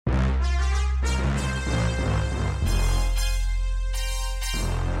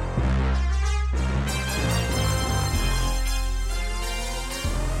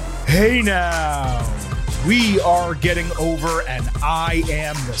Hey now, we are getting over, and I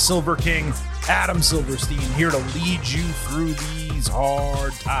am the Silver King, Adam Silverstein, here to lead you through these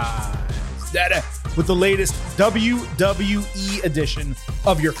hard times. With the latest WWE edition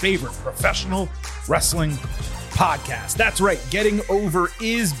of your favorite professional wrestling podcast. That's right, Getting Over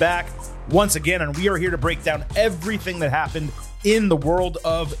is back once again, and we are here to break down everything that happened in the world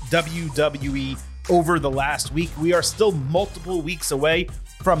of WWE over the last week. We are still multiple weeks away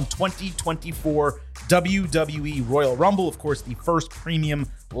from 2024 WWE Royal Rumble, of course, the first premium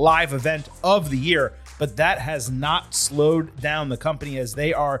live event of the year, but that has not slowed down the company as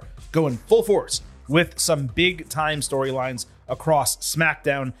they are going full force with some big time storylines across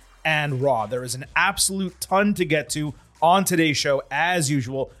SmackDown and Raw. There is an absolute ton to get to on today's show as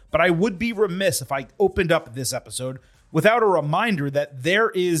usual, but I would be remiss if I opened up this episode without a reminder that there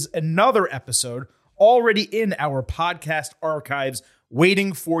is another episode already in our podcast archives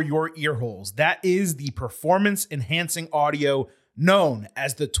waiting for your ear holes. That is the performance enhancing audio known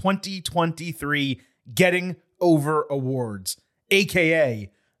as the 2023 Getting Over Awards,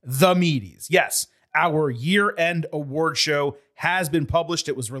 aka the Meaties. Yes, our year-end award show has been published.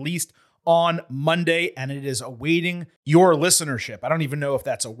 It was released on Monday, and it is awaiting your listenership. I don't even know if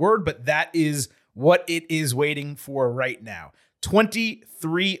that's a word, but that is what it is waiting for right now.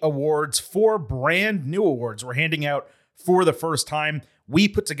 23 awards, 4 brand new awards we're handing out for the first time. We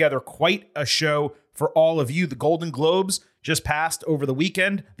put together quite a show for all of you. The Golden Globes just passed over the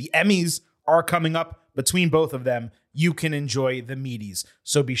weekend. The Emmys are coming up between both of them. You can enjoy the Meaties.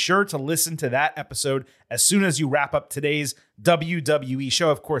 So be sure to listen to that episode as soon as you wrap up today's WWE show.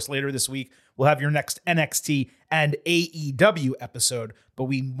 Of course, later this week, we'll have your next NXT and AEW episode, but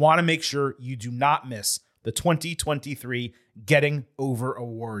we want to make sure you do not miss the 2023 Getting Over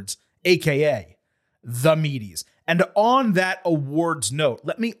Awards, aka the Meaties. And on that awards note,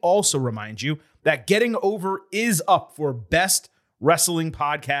 let me also remind you that Getting Over is up for Best Wrestling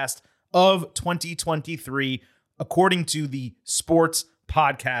Podcast of 2023, according to the Sports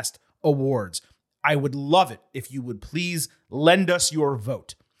Podcast Awards. I would love it if you would please lend us your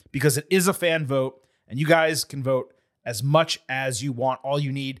vote, because it is a fan vote, and you guys can vote as much as you want. All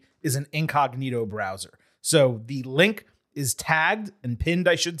you need is an incognito browser. So the link is tagged and pinned,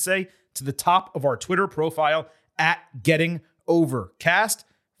 I should say, to the top of our Twitter profile at Getting Overcast.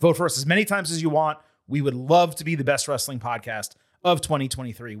 Vote for us as many times as you want. We would love to be the best wrestling podcast of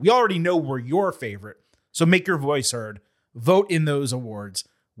 2023. We already know we're your favorite, so make your voice heard. Vote in those awards.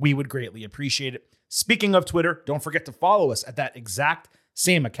 We would greatly appreciate it. Speaking of Twitter, don't forget to follow us at that exact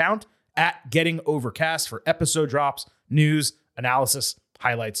same account at Getting Overcast for episode drops, news, analysis,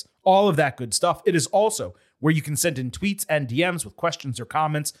 highlights, all of that good stuff. It is also where you can send in tweets and DMs with questions or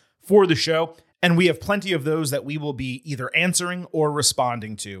comments for the show. And we have plenty of those that we will be either answering or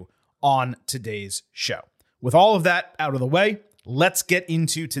responding to on today's show. With all of that out of the way, let's get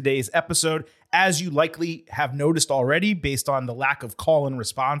into today's episode. As you likely have noticed already, based on the lack of call and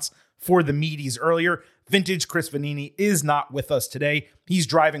response for the Meaties earlier, Vintage Chris Vanini is not with us today. He's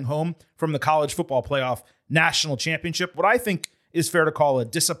driving home from the College Football Playoff National Championship, what I think is fair to call a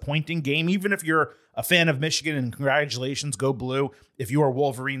disappointing game, even if you're a fan of Michigan, and congratulations, go blue. If your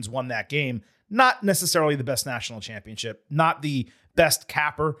Wolverines won that game, not necessarily the best national championship, not the best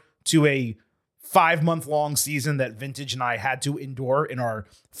capper to a 5-month-long season that Vintage and I had to endure in our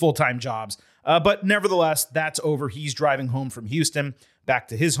full-time jobs. But nevertheless, that's over. He's driving home from Houston back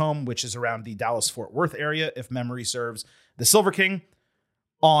to his home, which is around the Dallas-Fort Worth area, if memory serves. The Silver King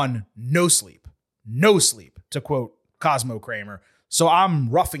on no sleep, to quote Cosmo Kramer. So I'm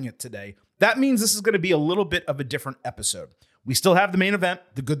roughing it today. That means this is going to be a little bit of a different episode. We still have the main event,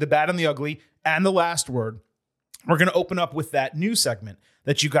 the good, the bad, and the ugly, and the last word. We're going to open up with that new segment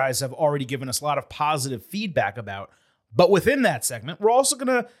that you guys have already given us a lot of positive feedback about. But within that segment, we're also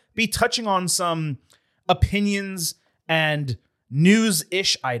going to be touching on some opinions and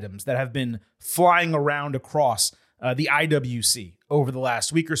news-ish items that have been flying around across the IWC over the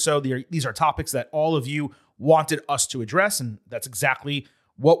last week or so. These are topics that all of you wanted us to address, and that's exactly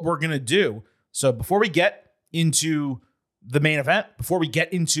what we're going to do. So before we get into the main event, before we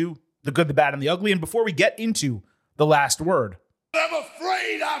get into the good, the bad, and the ugly, and before we get into the last word, I'm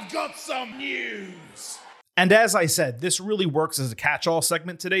afraid I've got some news. And as I said, this really works as a catch-all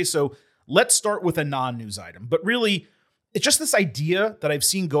segment today, so let's start with a non-news item. But really, it's just this idea that I've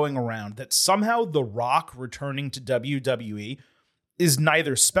seen going around that somehow The Rock returning to WWE is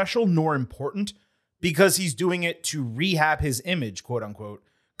neither special nor important because he's doing it to rehab his image, quote unquote,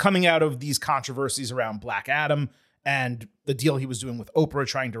 coming out of these controversies around Black Adam and the deal he was doing with Oprah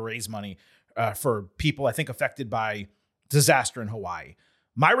trying to raise money for people, I think, affected by disaster in Hawaii.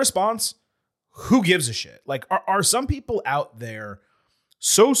 My response, who gives a shit? Like, are some people out there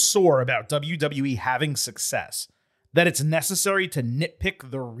so sore about WWE having success that it's necessary to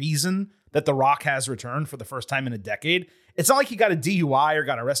nitpick the reason that The Rock has returned for the first time in a decade? It's not like he got a DUI or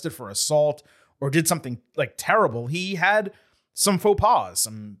got arrested for assault or did something like terrible. He had some faux pas,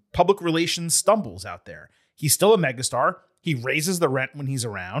 some public relations stumbles out there. He's still a megastar. He raises the rent when he's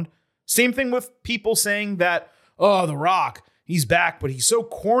around. Same thing with people saying that, oh, The Rock, he's back, but he's so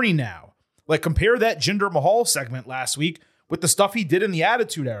corny now. Like, compare that Jinder Mahal segment last week with the stuff he did in the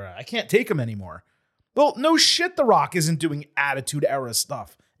Attitude Era. I can't take him anymore. Well, no shit, The Rock isn't doing Attitude Era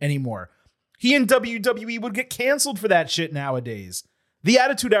stuff anymore. He and WWE would get canceled for that shit nowadays. The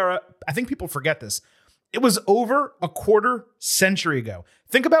Attitude Era, I think people forget this, it was over a quarter century ago.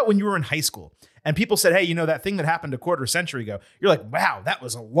 Think about when you were in high school and people said, hey, you know that thing that happened a quarter century ago? You're like, wow, that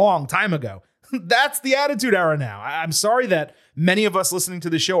was a long time ago. That's the Attitude Era now. I'm sorry that many of us listening to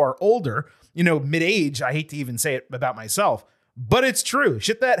the show are older, mid-age. I hate to even say it about myself, but it's true.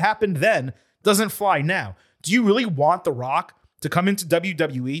 Shit that happened then doesn't fly now. Do you really want The Rock to come into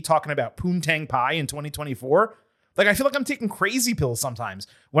WWE talking about Poontang Pie in 2024? Like, I feel like I'm taking crazy pills sometimes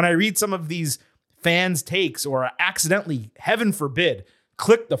when I read some of these fans' takes or accidentally, heaven forbid,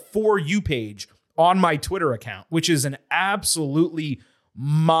 click the For You page on my Twitter account, which is an absolutely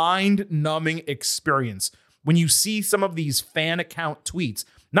mind-numbing experience when you see some of these fan account tweets,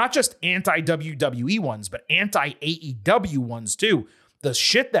 not just anti-WWE ones, but anti-AEW ones too. The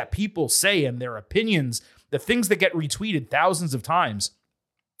shit that people say and their opinions, the things that get retweeted thousands of times,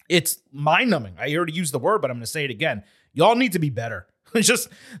 it's mind-numbing. I already used the word, but I'm going to say it again. Y'all need to be better. Just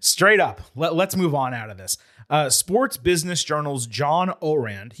straight up. Let's move on out of this. Sports Business Journal's John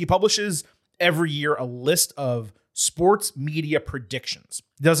Orand, he publishes every year a list of sports media predictions.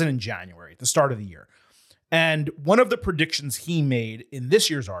 He does it in January, at the start of the year. And one of the predictions he made in this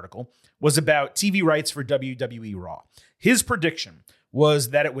year's article was about TV rights for WWE Raw. His prediction was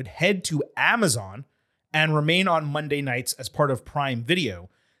that it would head to Amazon and remain on Monday nights as part of Prime Video.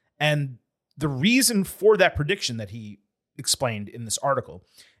 And the reason for that prediction that he explained in this article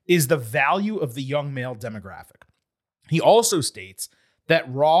is the value of the young male demographic. He also states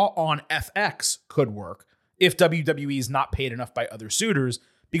that Raw on FX could work if WWE is not paid enough by other suitors,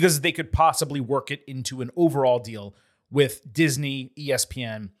 because they could possibly work it into an overall deal with Disney,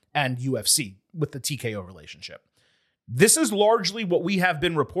 ESPN, and UFC with the TKO relationship. This is largely what we have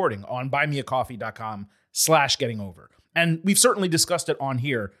been reporting on buymeacoffee.com/gettingover. And we've certainly discussed it on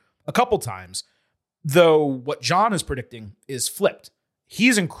here a couple times, though what John is predicting is flipped.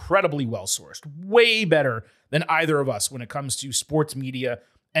 He's incredibly well-sourced, way better than either of us when it comes to sports media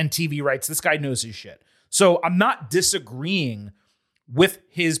and TV rights. This guy knows his shit. So I'm not disagreeing with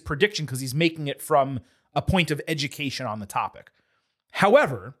his prediction because he's making it from a point of education on the topic.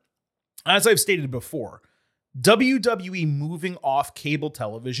 However, as I've stated before, WWE moving off cable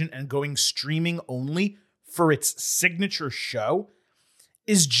television and going streaming only for its signature show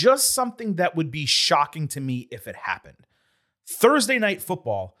is just something that would be shocking to me if it happened. Thursday Night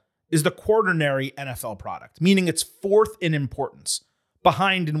Football is the quaternary NFL product, meaning it's fourth in importance,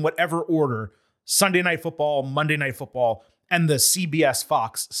 behind in whatever order Sunday Night Football, Monday Night Football, and the CBS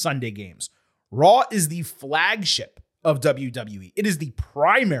Fox Sunday games. Raw is the flagship of WWE. It is the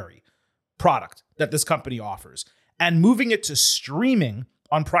primary product that this company offers. And moving it to streaming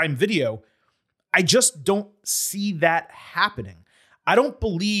on Prime Video, I just don't see that happening. I don't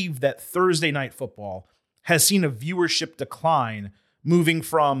believe that Thursday Night Football has seen a viewership decline moving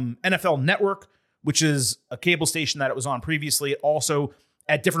from NFL Network, which is a cable station that it was on previously. It also,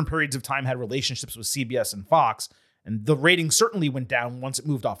 at different periods of time, had relationships with CBS and Fox, and the ratings certainly went down once it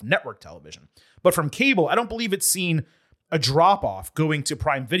moved off network television. But from cable, I don't believe it's seen a drop-off going to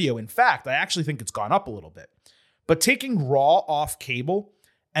Prime Video. In fact, I actually think it's gone up a little bit. But taking Raw off cable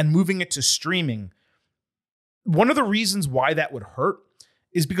and moving it to streaming, one of the reasons why that would hurt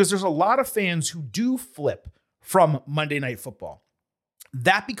is because there's a lot of fans who do flip from Monday Night Football.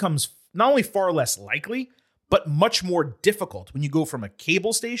 That becomes not only far less likely, but much more difficult when you go from a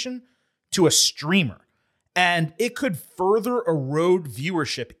cable station to a streamer. And it could further erode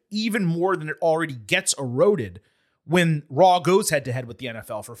viewership even more than it already gets eroded when Raw goes head-to-head with the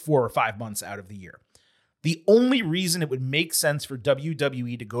NFL for 4 or 5 months out of the year. The only reason it would make sense for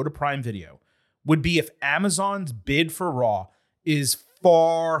WWE to go to Prime Video would be if Amazon's bid for Raw is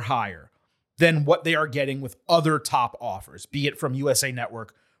far higher than what they are getting with other top offers, be it from USA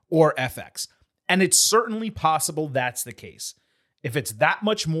Network or FX. And it's certainly possible that's the case. If it's that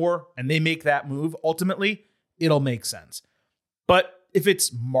much more and they make that move, ultimately, it'll make sense. But if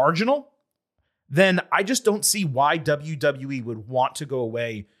it's marginal, then I just don't see why WWE would want to go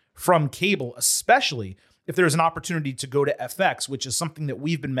away from cable, especially if there's an opportunity to go to FX, which is something that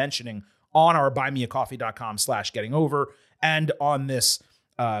we've been mentioning on our buymeacoffee.com/gettingover and on this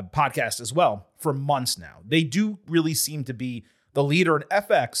podcast as well for months now. They do really seem to be the leader, and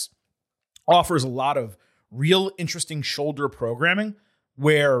FX offers a lot of real interesting shoulder programming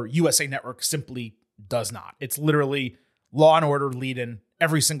where USA Network simply does not. It's literally Law and Order lead-in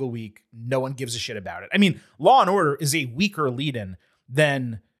every single week. No one gives a shit about it. I mean, Law and Order is a weaker lead-in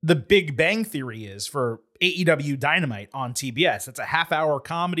than The Big Bang Theory is for AEW Dynamite on TBS. It's a half-hour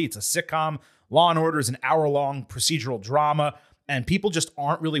comedy. It's a sitcom. Law and Order is an hour-long procedural drama, and people just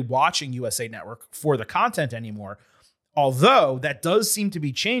aren't really watching USA Network for the content anymore. Although that does seem to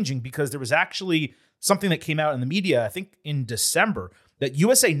be changing, because there was actually something that came out in the media, I think in December, that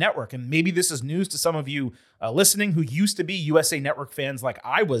USA Network, and maybe this is news to some of you listening who used to be USA Network fans like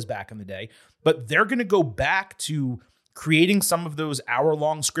I was back in the day, but they're going to go back to creating some of those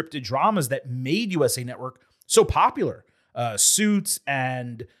hour-long scripted dramas that made USA Network so popular. Suits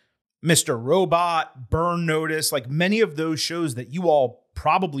and Mr. Robot, Burn Notice, like many of those shows that you all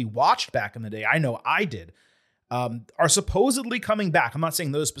probably watched back in the day, I know I did, are supposedly coming back. I'm not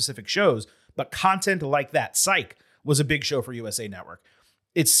saying those specific shows, but content like that. Psych was a big show for USA Network.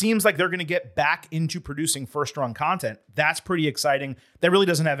 It seems like they're going to get back into producing first-run content. That's pretty exciting. That really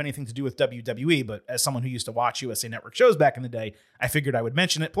doesn't have anything to do with WWE, but as someone who used to watch USA Network shows back in the day, I figured I would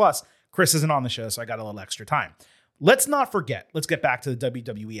mention it. Plus, Chris isn't on the show, so I got a little extra time. Let's not forget, let's get back to the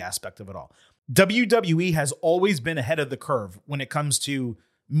WWE aspect of it all. WWE has always been ahead of the curve when it comes to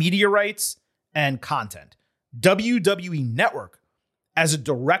media rights and content. WWE Network, as a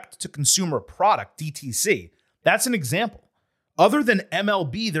direct-to-consumer product, DTC, that's an example. Other than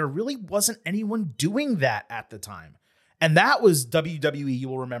MLB, there really wasn't anyone doing that at the time. And that was WWE, you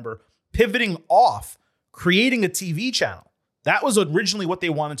will remember, pivoting off, creating a TV channel. That was originally what they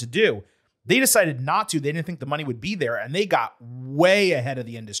wanted to do. They decided not to. They didn't think the money would be there, and they got way ahead of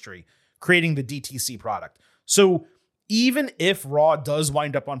the industry, creating the DTC product. So even if Raw does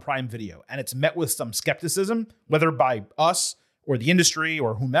wind up on Prime Video, and it's met with some skepticism, whether by us or the industry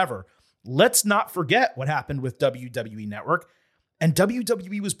or whomever, let's not forget what happened with WWE Network. And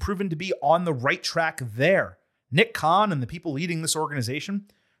WWE was proven to be on the right track there. Nick Khan and the people leading this organization,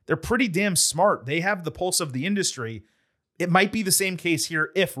 they're pretty damn smart. They have the pulse of the industry. It might be the same case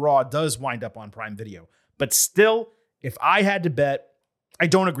here if Raw does wind up on Prime Video. But still, if I had to bet, I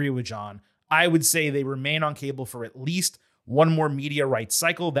don't agree with John. I would say they remain on cable for at least one more media rights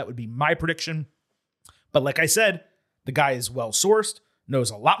cycle. That would be my prediction. But like I said, the guy is well-sourced, knows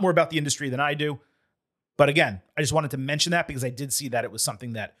a lot more about the industry than I do. But again, I just wanted to mention that because I did see that it was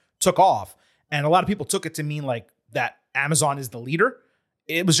something that took off. And a lot of people took it to mean like that Amazon is the leader.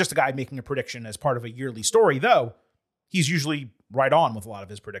 It was just a guy making a prediction as part of a yearly story, though he's usually right on with a lot of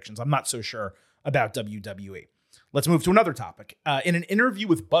his predictions. I'm not so sure about WWE. Let's move to another topic. In an interview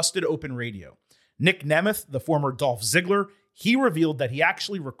with Busted Open Radio, Nick Nemeth, the former Dolph Ziggler, he revealed that he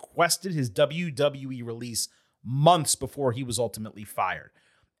actually requested his WWE release months before he was ultimately fired.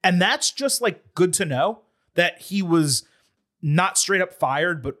 And that's just like good to know that he was not straight up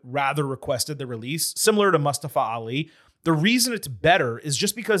fired, but rather requested the release, similar to Mustafa Ali. The reason it's better is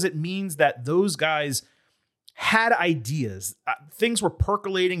just because it means that those guys had ideas. Things were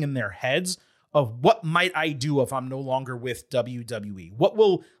percolating in their heads of what might I do if I'm no longer with WWE? What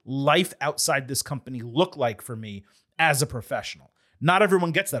will life outside this company look like for me as a professional? Not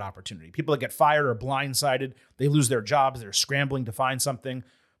everyone gets that opportunity. People that get fired are blindsided. They lose their jobs. They're scrambling to find something.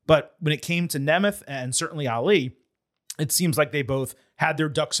 But when it came to Nemeth and certainly Ali, it seems like they both had their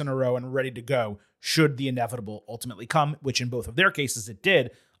ducks in a row and ready to go should the inevitable ultimately come, which in both of their cases it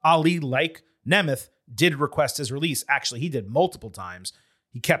did. Ali, like Nemeth, did request his release. Actually, he did multiple times.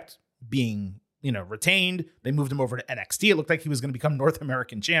 He kept being, retained. They moved him over to NXT. It looked like he was going to become North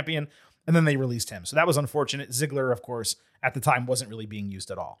American champion, and then they released him. So that was unfortunate. Ziggler, of course, at the time wasn't really being used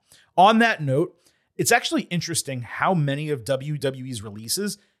at all. On that note, it's actually interesting how many of WWE's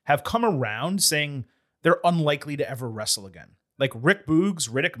releases have come around saying they're unlikely to ever wrestle again. Like Rick Boogs,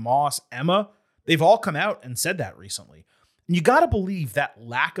 Riddick Moss, Emma, they've all come out and said that recently. And you got to believe that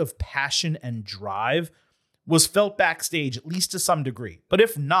lack of passion and drive was felt backstage, at least to some degree. But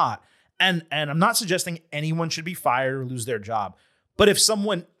if not, and I'm not suggesting anyone should be fired or lose their job, but if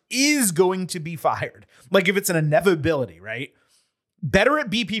someone is going to be fired, like if it's an inevitability, right? Better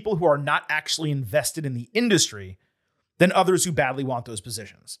it be people who are not actually invested in the industry than others who badly want those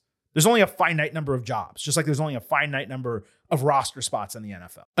positions. There's only a finite number of jobs, just like there's only a finite number of roster spots in the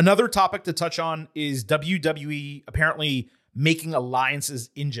NFL. Another topic to touch on is WWE apparently making alliances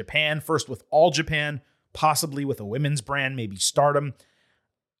in Japan, first with All Japan, possibly with a women's brand, maybe Stardom.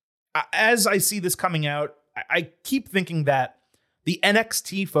 As I see this coming out, I keep thinking that the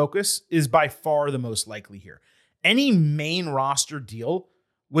NXT focus is by far the most likely here. Any main roster deal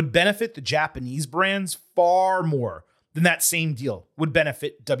would benefit the Japanese brands far more than that same deal would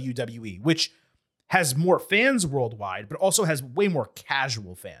benefit WWE, which has more fans worldwide, but also has way more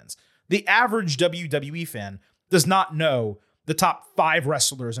casual fans. The average WWE fan does not know the top 5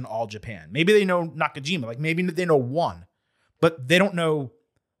 wrestlers in All Japan. Maybe they know Nakajima, like maybe they know one, but they don't know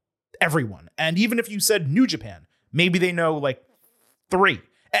everyone. And even if you said New Japan, maybe they know like 3.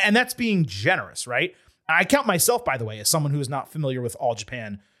 And that's being generous, right? I count myself, by the way, as someone who is not familiar with All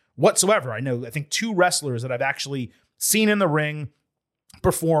Japan whatsoever. I think 2 wrestlers that I've actually seen in the ring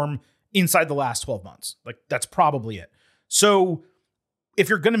perform inside the last 12 months. Like, that's probably it. So if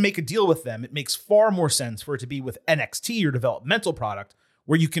you're going to make a deal with them, it makes far more sense for it to be with NXT, your developmental product,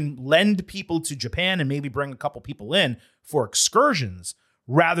 where you can lend people to Japan and maybe bring a couple people in for excursions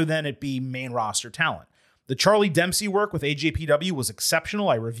rather than it be main roster talent. The Charlie Dempsey work with AJPW was exceptional.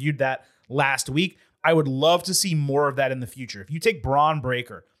 I reviewed that last week. I would love to see more of that in the future. If you take Braun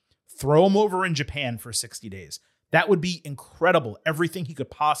Breaker, throw him over in Japan for 60 days, that would be incredible. Everything he could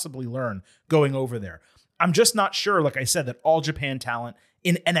possibly learn going over there. I'm just not sure, like I said, that All Japan talent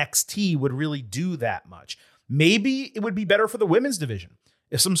in NXT would really do that much. Maybe it would be better for the women's division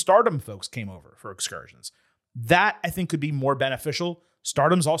if some Stardom folks came over for excursions. That, I think, could be more beneficial.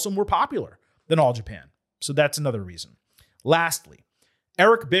 Stardom's also more popular than All Japan, so that's another reason. Lastly,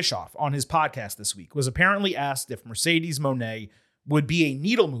 Eric Bischoff on his podcast this week was apparently asked if Mercedes Moné would be a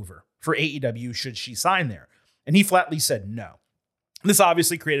needle mover for AEW should she sign there, and he flatly said no. This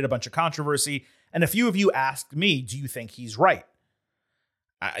obviously created a bunch of controversy, and a few of you asked me, do you think he's right?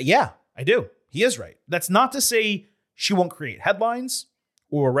 Yeah, I do. He is right. That's not to say she won't create headlines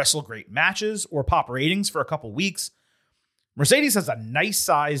or wrestle great matches or pop ratings for a couple weeks. Mercedes has a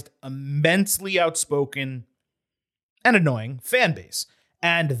nice-sized, immensely outspoken, and annoying fan base,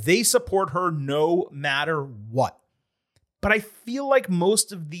 and they support her no matter what. But I feel like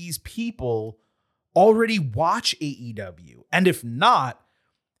most of these people already watch AEW, and if not,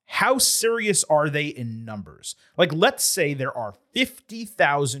 how serious are they in numbers? Like, let's say there are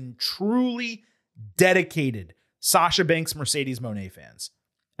 50,000 truly dedicated Sasha Banks Mercedes Moné fans.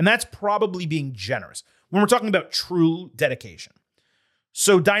 And that's probably being generous when we're talking about true dedication.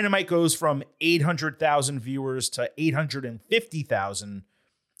 So Dynamite goes from 800,000 viewers to 850,000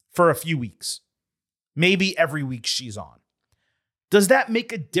 for a few weeks. Maybe every week she's on. Does that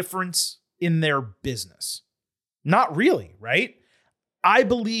make a difference in their business? Not really, right? I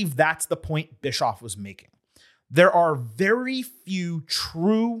believe that's the point Bischoff was making. There are very few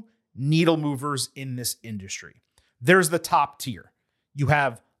true needle movers in this industry. There's the top tier. You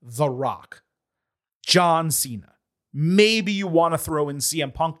have The Rock, John Cena. Maybe you want to throw in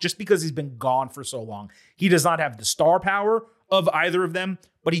CM Punk just because he's been gone for so long. He does not have the star power of either of them,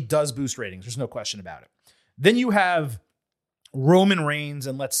 but he does boost ratings. There's no question about it. Then you have Roman Reigns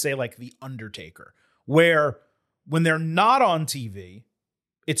and let's say like The Undertaker, where when they're not on TV,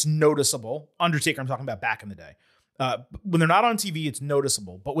 it's noticeable. Undertaker, I'm talking about back in the day. When they're not on TV, it's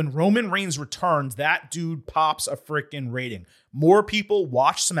noticeable. But when Roman Reigns returns, that dude pops a freaking rating. More people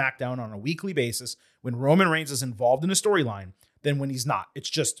watch SmackDown on a weekly basis when Roman Reigns is involved in a storyline than when he's not. It's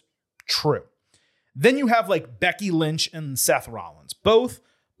just true. Then you have like Becky Lynch and Seth Rollins. Both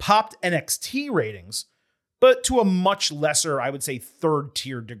popped NXT ratings, but to a much lesser, I would say,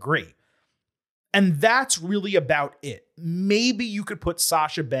 third-tier degree. And that's really about it. Maybe you could put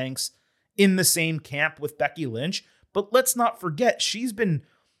Sasha Banks in the same camp with Becky Lynch, but let's not forget, she's been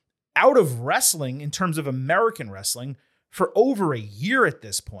out of wrestling in terms of American wrestling for over a year at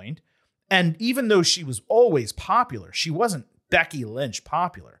this point. And even though she was always popular, she wasn't Becky Lynch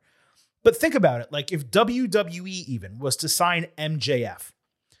popular. But think about it, like if WWE even was to sign MJF,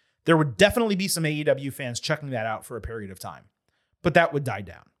 there would definitely be some AEW fans checking that out for a period of time, but that would die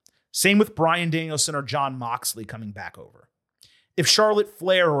down. Same with Bryan Danielson or Jon Moxley coming back over. If Charlotte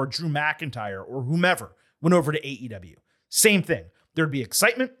Flair or Drew McIntyre or whomever went over to AEW, same thing. There'd be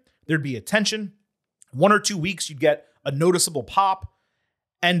excitement. There'd be attention. 1 or 2 weeks, you'd get a noticeable pop.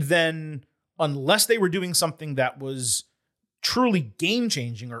 And then unless they were doing something that was truly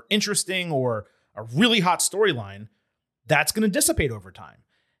game-changing or interesting or a really hot storyline, that's going to dissipate over time.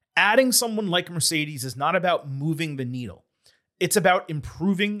 Adding someone like Mercedes is not about moving the needle. It's about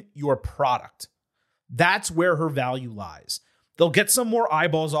improving your product. That's where her value lies. They'll get some more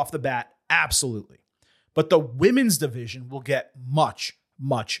eyeballs off the bat, absolutely. But the women's division will get much,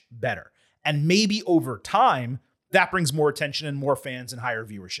 much better. And maybe over time, that brings more attention and more fans and higher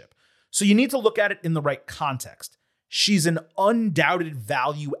viewership. So you need to look at it in the right context. She's an undoubted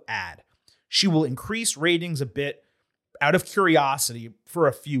value add. She will increase ratings a bit out of curiosity for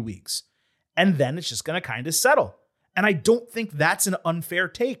a few weeks. And then it's just going to kind of settle. And I don't think that's an unfair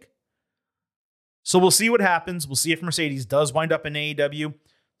take. So we'll see what happens. We'll see if Mercedes does wind up in AEW.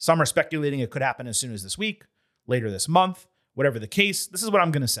 Some are speculating it could happen as soon as this week, later this month, whatever the case. This is what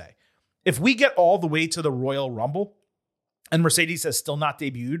I'm going to say. If we get all the way to the Royal Rumble and Mercedes has still not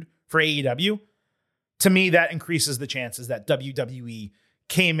debuted for AEW, to me, that increases the chances that WWE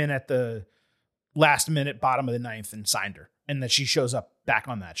came in at the last minute, bottom of the ninth and signed her, and that she shows up back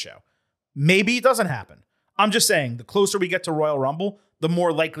on that show. Maybe it doesn't happen. I'm just saying the closer we get to Royal Rumble, the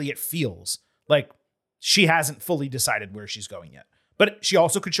more likely it feels like she hasn't fully decided where she's going yet. But she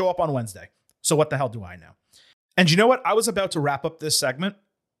also could show up on Wednesday. So what the hell do I know? And you know what? I was about to wrap up this segment,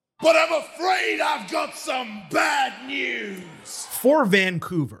 But I'm afraid I've got some bad news. for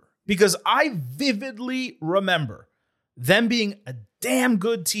Vancouver, because I vividly remember them being a damn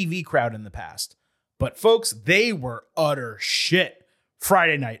good TV crowd in the past. But folks, they were utter shit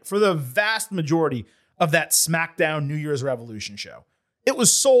Friday night for the vast majority of that SmackDown New Year's Revolution show. It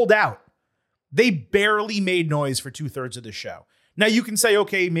was sold out. They barely made noise for 2/3 of the show. Now you can say,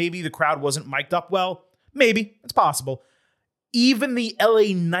 okay, maybe the crowd wasn't mic'd up well. Maybe, it's possible. Even the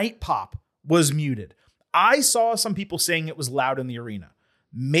LA Night Pop was muted. I saw some people saying it was loud in the arena.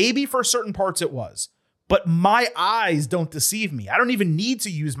 Maybe for certain parts it was, but my eyes don't deceive me. I don't even need to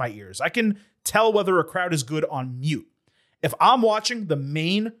use my ears. I can tell whether a crowd is good on mute. If I'm watching the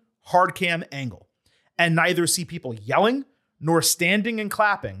main hard cam angle and neither see people yelling nor standing and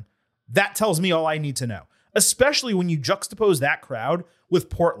clapping, that tells me all I need to know, especially when you juxtapose that crowd with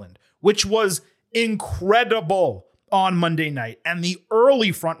Portland, which was incredible on Monday night and the early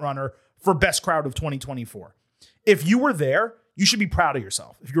frontrunner for best crowd of 2024. If you were there, you should be proud of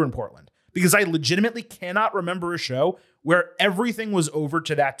yourself if you're in Portland, because I legitimately cannot remember a show where everything was over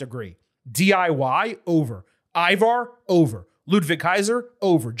to that degree. DIY, over. Ivar, over. Ludwig Kaiser,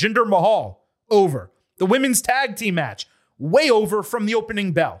 over. Jinder Mahal, over. The women's tag team match, way over from the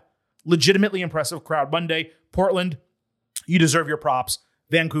opening bell. Legitimately impressive crowd Monday. Portland, you deserve your props.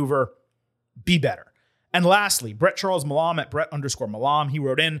 Vancouver, be better. And lastly, Brett Charles Malam at Brett_Malam. He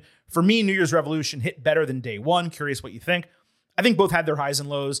wrote in, for me, New Year's Revolution hit better than day one. Curious what you think. I think both had their highs and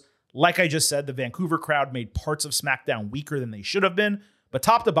lows. Like I just said, the Vancouver crowd made parts of SmackDown weaker than they should have been. But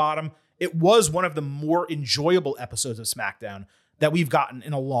top to bottom, it was one of the more enjoyable episodes of SmackDown that we've gotten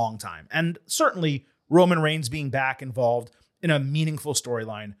in a long time. And certainly Roman Reigns being back involved in a meaningful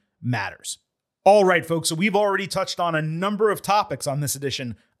storyline matters. All right, folks. So we've already touched on a number of topics on this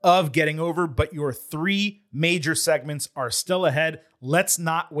edition of Getting Over, but your three major segments are still ahead. Let's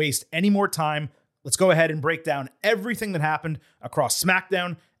not waste any more time. Let's go ahead and break down everything that happened across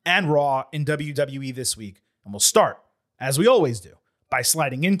SmackDown and Raw in WWE this week. And we'll start, as we always do, by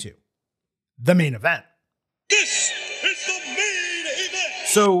sliding into the main event. This is the main event.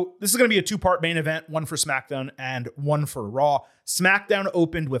 So this is going to be a two-part main event, one for SmackDown and one for Raw. SmackDown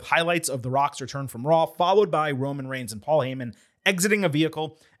opened with highlights of The Rock's return from Raw, followed by Roman Reigns and Paul Heyman exiting a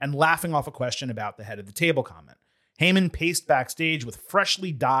vehicle and laughing off a question about the head of the table comment. Heyman paced backstage with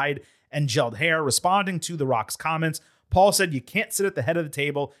freshly dyed and gelled hair, responding to The Rock's comments. Paul said you can't sit at the head of the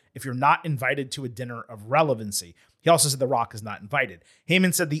table if you're not invited to a dinner of relevancy. He also said The Rock is not invited.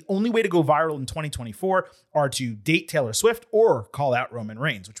 Heyman said the only way to go viral in 2024 are to date Taylor Swift or call out Roman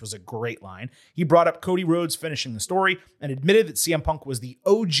Reigns, which was a great line. He brought up Cody Rhodes finishing the story and admitted that CM Punk was the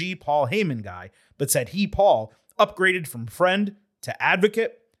OG Paul Heyman guy, but said he, Paul, upgraded from friend to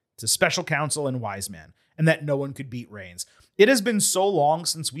advocate to special counsel and wise man, and that no one could beat Reigns. It has been so long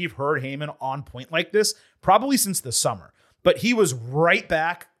since we've heard Heyman on point like this, probably since the summer, but he was right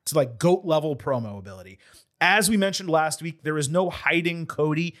back to like GOAT level promo ability. As we mentioned last week, there is no hiding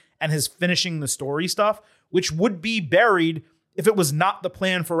Cody and his finishing the story stuff, which would be buried if it was not the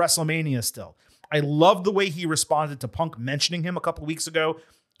plan for WrestleMania still. I love the way he responded to Punk mentioning him a couple weeks ago.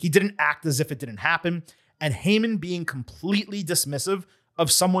 He didn't act as if it didn't happen. And Heyman being completely dismissive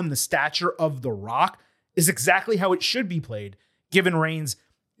of someone the stature of The Rock is exactly how it should be played, given Reigns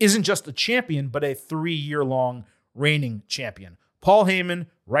isn't just a champion, but a 3-year-long reigning champion. Paul Heyman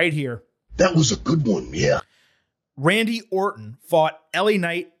right here. That was a good one, yeah. Randy Orton fought LA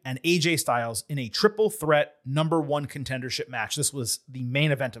Knight and AJ Styles in a triple threat #1 contendership match. This was the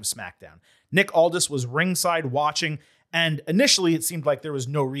main event of SmackDown. Nick Aldis was ringside watching, and initially it seemed like there was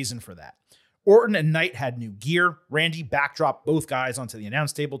no reason for that. Orton and Knight had new gear. Randy backdropped both guys onto the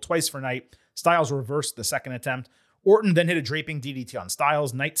announce table twice for Knight. Styles reversed the second attempt. Orton then hit a draping DDT on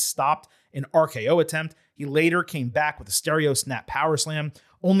Styles. Knight stopped an RKO attempt. He later came back with a stereo snap power slam,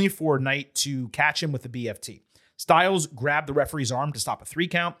 only for Knight to catch him with a BFT. Styles grabbed the referee's arm to stop a 3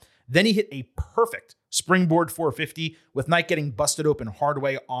 count. Then he hit a perfect springboard 450 with Knight getting busted open hard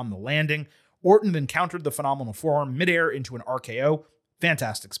way on the landing. Orton then countered the phenomenal forearm midair into an RKO.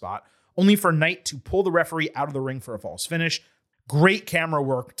 Fantastic spot. Only for Knight to pull the referee out of the ring for a false finish. Great camera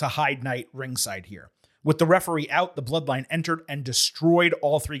work to hide Knight ringside here. With the referee out, the Bloodline entered and destroyed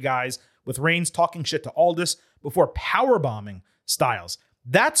all 3 guys, with Reigns talking shit to Aldis before powerbombing Styles.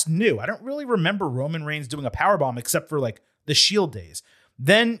 That's new. I don't really remember Roman Reigns doing a powerbomb except for like the Shield days.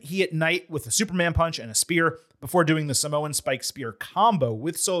 Then he hit Knight with a Superman punch and a spear before doing the Samoan Spike Spear combo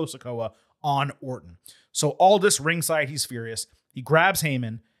with Solo Sikoa on Orton. So Aldis ringside, he's furious. He grabs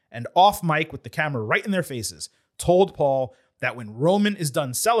Heyman and off mic with the camera right in their faces, told Paul that when Roman is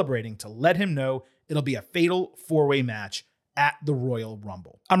done celebrating to let him know it'll be a fatal 4-way match at the Royal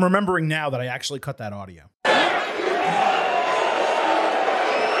Rumble. I'm remembering now that I actually cut that audio. When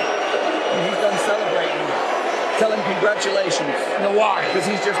he's done celebrating, tell him congratulations. You know why? Because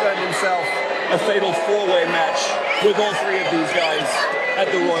he's just earned himself a fatal 4-way match with all 3 of these guys at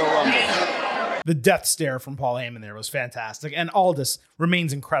the Royal Rumble. The death stare from Paul Heyman there was fantastic. And Aldis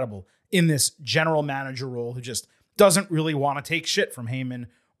remains incredible in this general manager role who just doesn't really want to take shit from Heyman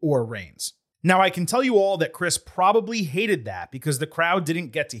or Reigns. Now, I can tell you all that Chris probably hated that because the crowd didn't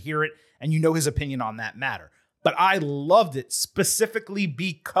get to hear it, and you know his opinion on that matter. But I loved it specifically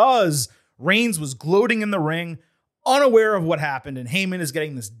because Reigns was gloating in the ring, unaware of what happened, and Heyman is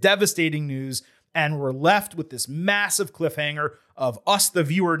getting this devastating news, and we're left with this massive cliffhanger of us, the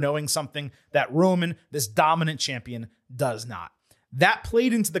viewer, knowing something that Roman, this dominant champion, does not. That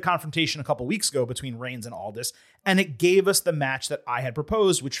played into the confrontation a couple weeks ago between Reigns and Aldis, and it gave us the match that I had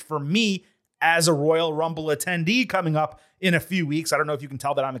proposed, which for me, as a Royal Rumble attendee coming up in a few weeks, I don't know if you can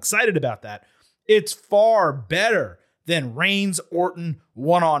tell that I'm excited about that. It's far better than Reigns Orton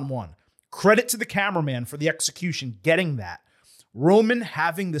one-on-one. Credit to the cameraman for the execution getting that. Roman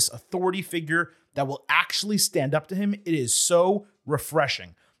having this authority figure that will actually stand up to him, it is so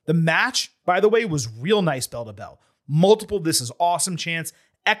refreshing. The match, by the way, was real nice bell to bell. Multiple "this is awesome" chants,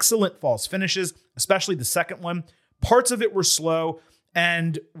 excellent false finishes, especially the second one. Parts of it were slow,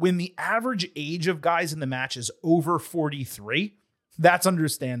 and when the average age of guys in the match is over 43, that's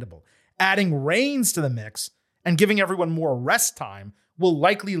understandable. Adding Reigns to the mix and giving everyone more rest time will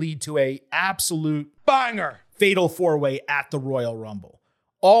likely lead to a absolute Banger. fatal 4-way at the Royal Rumble.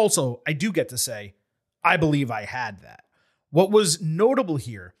 Also, I do get to say, I believe I had that. What was notable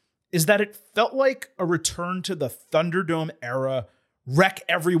here is that it felt like a return to the Thunderdome era, wreck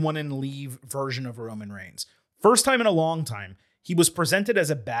everyone and leave version of Roman Reigns. First time in a long time, he was presented as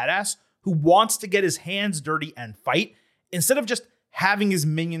a badass who wants to get his hands dirty and fight instead of just having his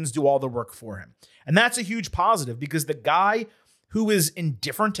minions do all the work for him. And that's a huge positive because the guy who is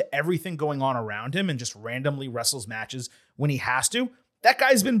indifferent to everything going on around him and just randomly wrestles matches when he has to, that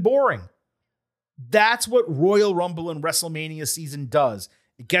guy's been boring. That's what Royal Rumble and WrestleMania season does.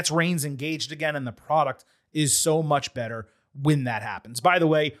 It gets Reigns engaged again, and the product is so much better when that happens. By the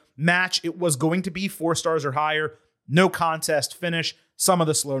way, match, it was going to be 4 stars or higher. No contest finish. Some of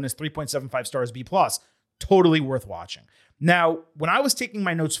the slowness, 3.75 stars B+. Totally worth watching. Now, when I was taking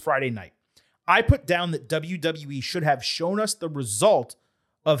my notes Friday night, I put down that WWE should have shown us the result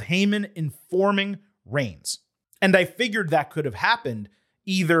of Heyman informing Reigns. And I figured that could have happened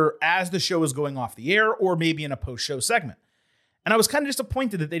either as the show was going off the air or maybe in a post-show segment. And I was kind of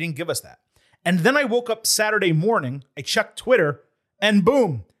disappointed that they didn't give us that. And then I woke up Saturday morning, I checked Twitter, and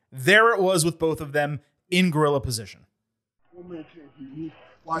boom, there it was with both of them in gorilla position. One man can't beat me.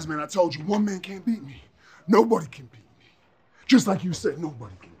 Wise man, I told you, one man can't beat me. Nobody can beat me. Just like you said,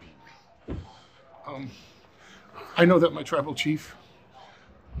 nobody can beat me. I know that my tribal chief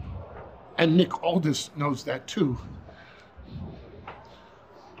and Nick Aldis knows that too.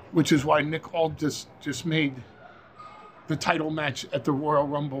 Which is why Nick Aldis just made the title match at the Royal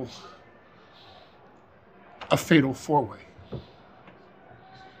Rumble a fatal 4-way.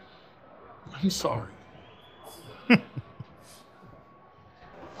 I'm sorry. They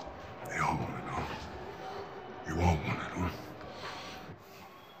all want to know. You all want to know.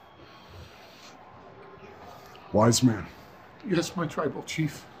 Wise man. Yes, my tribal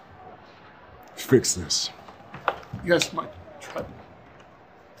chief. Fix this. Yes, my tribal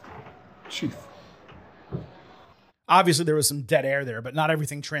chief. Obviously, there was some dead air there, but not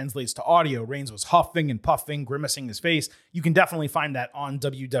everything translates to audio. Reigns was huffing and puffing, grimacing his face. You can definitely find that on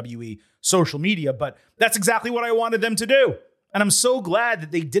WWE social media, but that's exactly what I wanted them to do. And I'm so glad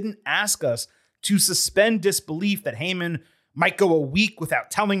that they didn't ask us to suspend disbelief that Heyman might go a week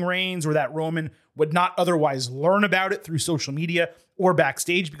without telling Reigns, or that Roman would not otherwise learn about it through social media or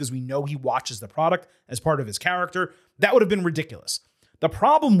backstage because we know he watches the product as part of his character. That would have been ridiculous. The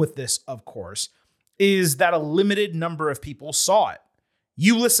problem with this, of course, is that a limited number of people saw it.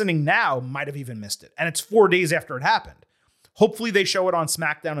 You listening now might have even missed it, and it's 4 days after it happened. Hopefully they show it on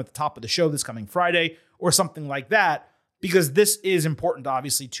SmackDown at the top of the show this coming Friday or something like that, because this is important,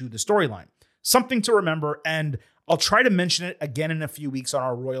 obviously, to the storyline. Something to remember, and I'll try to mention it again in a few weeks on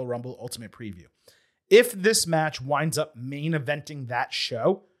our Royal Rumble Ultimate Preview. If this match winds up main eventing that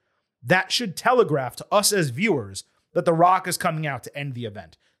show, that should telegraph to us as viewers that The Rock is coming out to end the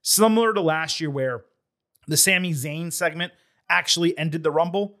event. Similar to last year where the Sami Zayn segment actually ended the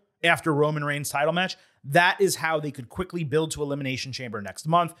Rumble after Roman Reigns' title match. That is how they could quickly build to Elimination Chamber next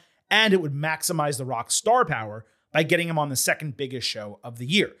month, and it would maximize The Rock's star power by getting him on the second biggest show of the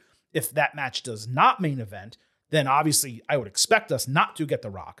year. If that match does not main event, then obviously I would expect us not to get The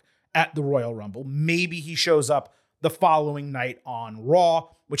Rock at the Royal Rumble. Maybe he shows up the following night on Raw,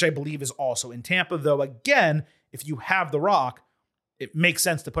 which I believe is also in Tampa. Though, again, if you have The Rock, it makes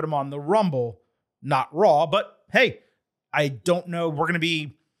sense to put him on the Rumble, not Raw. But hey, I don't know. We're going to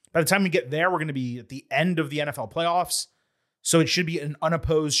be, by the time we get there, we're going to be at the end of the NFL playoffs. So it should be an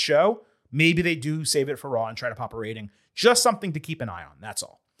unopposed show. Maybe they do save it for Raw and try to pop a rating. Just something to keep an eye on. That's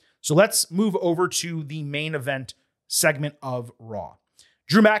all. So let's move over to the main event segment of Raw.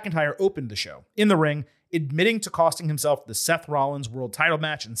 Drew McIntyre opened the show in the ring, admitting to costing himself the Seth Rollins world title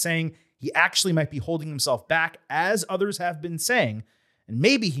match and saying he actually might be holding himself back, as others have been saying, and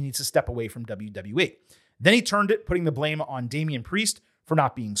maybe he needs to step away from WWE. Then he turned it, putting the blame on Damian Priest for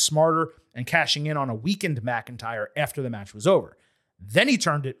not being smarter and cashing in on a weakened McIntyre after the match was over. Then he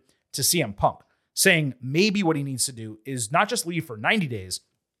turned it to CM Punk, saying maybe what he needs to do is not just leave for 90 days,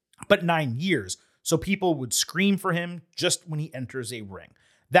 but 9 years, so people would scream for him just when he enters a ring.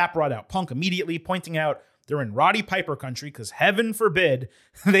 That brought out Punk immediately, pointing out they're in Roddy Piper country because heaven forbid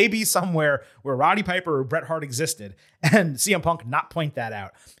they be somewhere where Roddy Piper or Bret Hart existed, and CM Punk not point that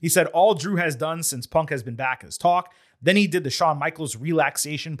out. He said all Drew has done since Punk has been back is talk. Then he did the Shawn Michaels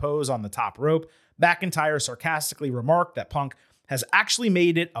relaxation pose on the top rope. McIntyre sarcastically remarked that Punk has actually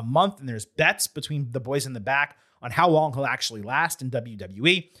made it a month, and there's bets between the boys in the back on how long he'll actually last in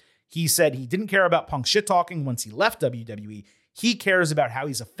WWE. He said he didn't care about Punk's shit-talking once he left WWE. He cares about how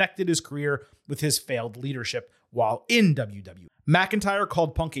he's affected his career with his failed leadership while in WWE. McIntyre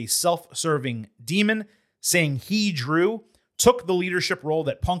called Punk a self-serving demon, saying he, Drew, took the leadership role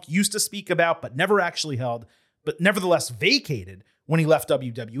that Punk used to speak about but never actually held, but nevertheless vacated when he left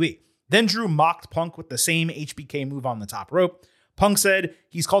WWE. Then Drew mocked Punk with the same HBK move on the top rope. Punk said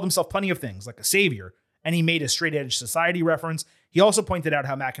he's called himself plenty of things, like a savior, and he made a straight edge society reference. He also pointed out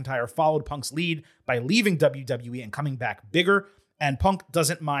how McIntyre followed Punk's lead by leaving WWE and coming back bigger, and Punk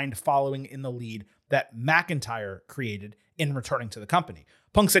doesn't mind following in the lead that McIntyre created in returning to the company.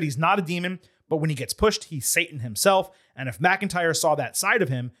 Punk said he's not a demon, but when he gets pushed, he's Satan himself, and if McIntyre saw that side of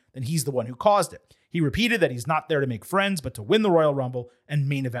him, then he's the one who caused it. He repeated that he's not there to make friends, but to win the Royal Rumble and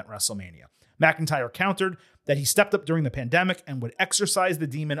main event WrestleMania. McIntyre countered that he stepped up during the pandemic and would exorcise the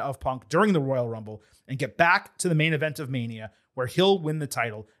demon of Punk during the Royal Rumble and get back to the main event of Mania, where he'll win the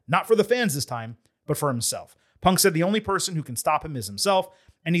title, not for the fans this time, but for himself. Punk said the only person who can stop him is himself,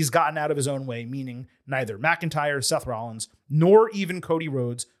 and he's gotten out of his own way, meaning neither McIntyre, Seth Rollins, nor even Cody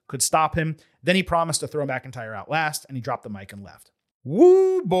Rhodes could stop him. Then he promised to throw McIntyre out last, and he dropped the mic and left.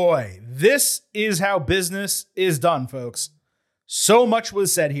 Woo boy, this is how business is done, folks. So much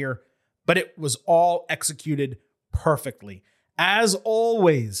was said here, but it was all executed perfectly. As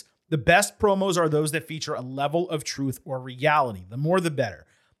always, the best promos are those that feature a level of truth or reality. The more, the better.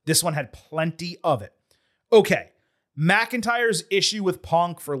 This one had plenty of it. Okay, McIntyre's issue with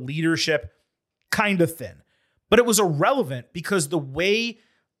Punk for leadership, kind of thin. But it was irrelevant because the way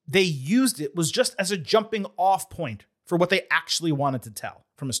they used it was just as a jumping off point for what they actually wanted to tell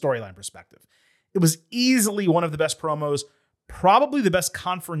from a storyline perspective. It was easily one of the best promos, probably the best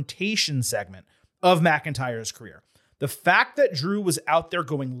confrontation segment of McIntyre's career. The fact that Drew was out there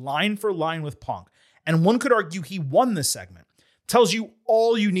going line for line with Punk, and one could argue he won this segment, tells you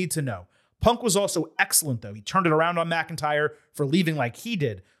all you need to know. Punk was also excellent, though. He turned it around on McIntyre for leaving like he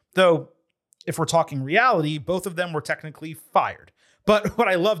did, though if we're talking reality, both of them were technically fired. But what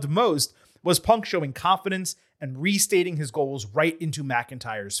I loved most was Punk showing confidence and restating his goals right into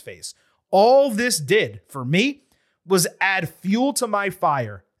McIntyre's face. All this did, for me, was add fuel to my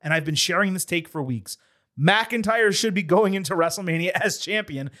fire, and I've been sharing this take for weeks. McIntyre should be going into WrestleMania as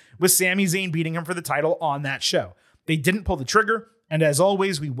champion, with Sami Zayn beating him for the title on that show. They didn't pull the trigger, And as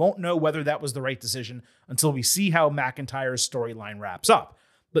always, we won't know whether that was the right decision until we see how McIntyre's storyline wraps up.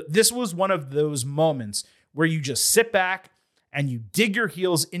 But this was one of those moments where you just sit back and you dig your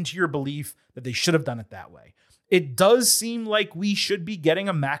heels into your belief that they should have done it that way. It does seem like we should be getting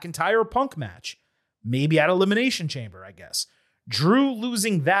a McIntyre Punk match. Maybe at Elimination Chamber, I guess. Drew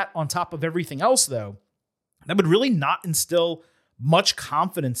losing that on top of everything else, though, that would really not instill much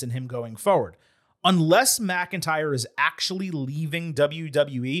confidence in him going forward. Unless McIntyre is actually leaving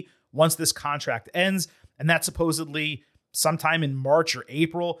WWE once this contract ends, and that's supposedly sometime in March or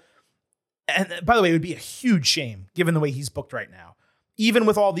April. And by the way, it would be a huge shame given the way he's booked right now. Even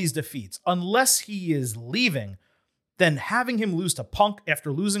with all these defeats, unless he is leaving, then having him lose to Punk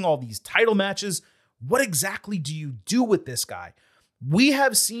after losing all these title matches, what exactly do you do with this guy? We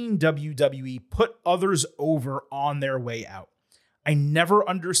have seen WWE put others over on their way out. I never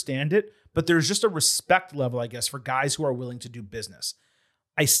understand it, but there's just a respect level, I guess, for guys who are willing to do business.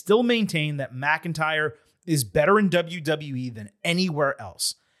 I still maintain that McIntyre is better in WWE than anywhere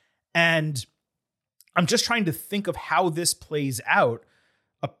else. And I'm just trying to think of how this plays out.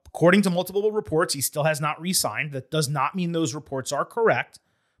 According to multiple reports, he still has not re-signed. That does not mean those reports are correct,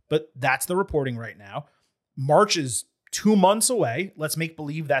 but that's the reporting right now. March is 2 months away. Let's make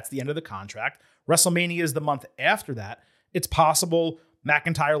believe that's the end of the contract. WrestleMania is the month after that. It's possible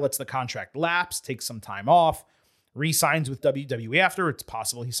McIntyre lets the contract lapse, takes some time off, re-signs with WWE after. It's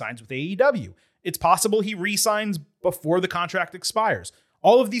possible he signs with AEW. It's possible he re-signs before the contract expires.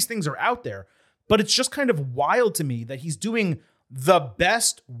 All of these things are out there, but it's just kind of wild to me that he's doing the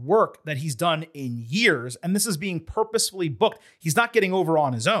best work that he's done in years, and this is being purposefully booked. He's not getting over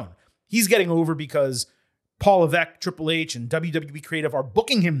on his own. He's getting over because Paul Levesque, Triple H, and WWE Creative are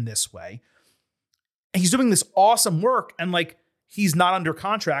booking him this way. And he's doing this awesome work, and he's not under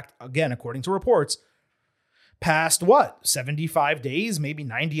contract, again, according to reports, past 75 days, maybe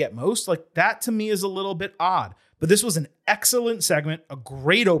 90 at most. That to me is a little bit odd. But this was an excellent segment, a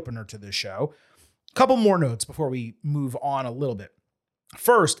great opener to this show. Couple more notes before we move on a little bit.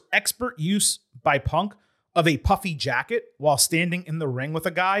 First, expert use by Punk of a puffy jacket while standing in the ring with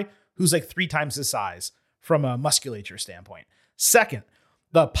a guy who's 3 times his size from a musculature standpoint. Second,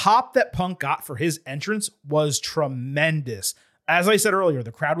 the pop that Punk got for his entrance was tremendous. As I said earlier,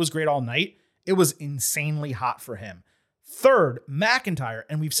 the crowd was great all night. It was insanely hot for him. Third, McIntyre,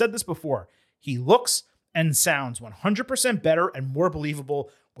 and we've said this before, he looks and sounds 100% better and more believable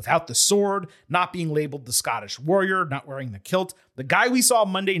without the sword, not being labeled the Scottish Warrior, not wearing the kilt. The guy we saw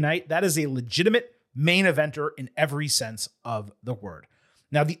Monday night, that is a legitimate main eventer in every sense of the word.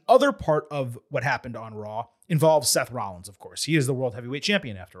 Now, the other part of what happened on Raw involves Seth Rollins, of course. He is the World Heavyweight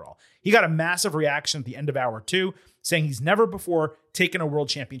Champion, after all. He got a massive reaction at the end of Hour 2, saying he's never before taken a World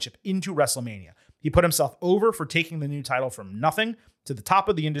Championship into WrestleMania. He put himself over for taking the new title from nothing to the top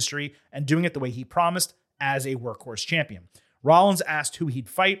of the industry and doing it the way he promised as a workhorse champion. Rollins asked who he'd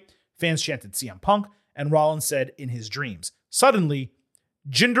fight. Fans chanted CM Punk, and Rollins said in his dreams. Suddenly,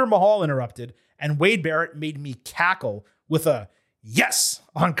 Jinder Mahal interrupted, and Wade Barrett made me cackle with a yes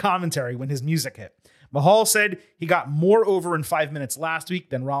on commentary when his music hit. Mahal said he got more over in 5 minutes last week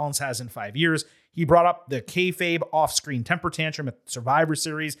than Rollins has in 5 years. He brought up the kayfabe off-screen temper tantrum at Survivor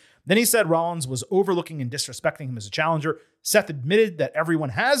Series. Then he said Rollins was overlooking and disrespecting him as a challenger. Seth admitted that everyone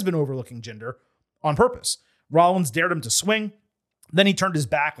has been overlooking Jinder on purpose. Rollins dared him to swing. Then he turned his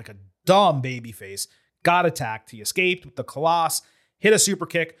back like a dumb babyface, got attacked. He escaped with the Colossus, hit a super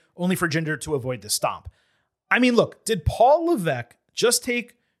kick, only for Jinder to avoid the stomp. I mean, look, did Paul Levesque just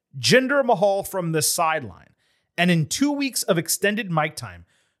take Jinder Mahal from the sideline and in 2 weeks of extended mic time,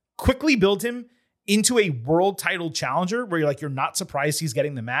 quickly build him into a world title challenger where you're not surprised he's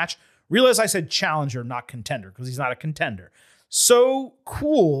getting the match? Realize I said challenger, not contender, because he's not a contender. So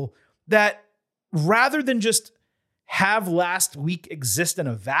cool that rather than just have last week exist in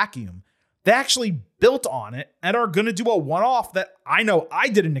a vacuum, they actually built on it and are going to do a one-off that I know I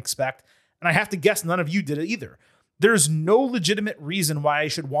didn't expect, and I have to guess none of you did it either. There's no legitimate reason why I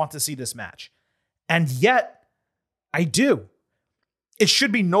should want to see this match. And yet, I do. It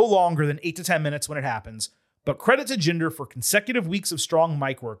should be no longer than 8 to 10 minutes when it happens, but credit to Jinder for consecutive weeks of strong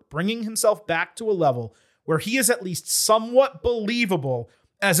mic work, bringing himself back to a level where he is at least somewhat believable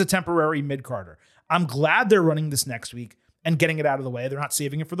as a temporary mid-carder. I'm glad they're running this next week and getting it out of the way. They're not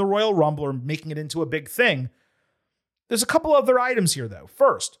saving it for the Royal Rumble or making it into a big thing. There's a couple other items here, though.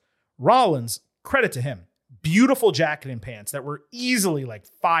 First, Rollins, credit to him. Beautiful jacket and pants that were easily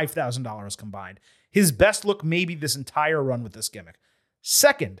 $5,000 combined. His best look maybe this entire run with this gimmick.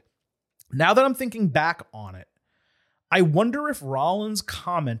 Second, now that I'm thinking back on it, I wonder if Rollins'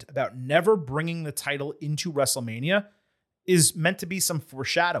 comment about never bringing the title into WrestleMania is meant to be some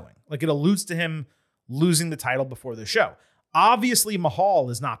foreshadowing. Like, it alludes to him losing the title before the show. Obviously, Mahal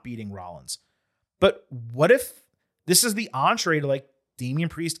is not beating Rollins. But what if this is the entree to like Damian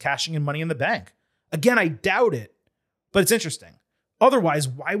Priest cashing in Money in the Bank? Again, I doubt it, but it's interesting. Otherwise,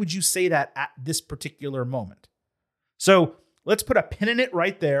 why would you say that at this particular moment? So let's put a pin in it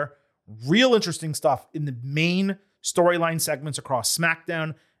right there. Real interesting stuff in the main storyline segments across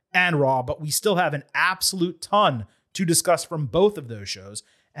SmackDown and Raw, but we still have an absolute ton to discuss from both of those shows.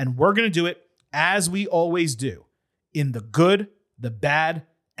 And we're going to do it as we always do, in the good, the bad,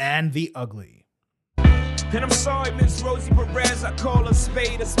 and the ugly. And I'm sorry, Miss Rosie Perez, I call a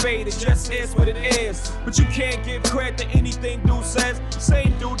spade, it just is what it is. But you can't give credit to anything dude says.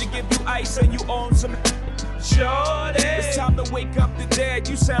 Same dude to give you ice and you own some shorty. It's time to wake up the dead.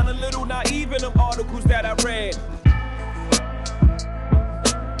 You sound a little naive in them articles that I read.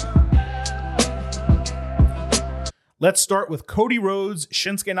 Let's start with Cody Rhodes,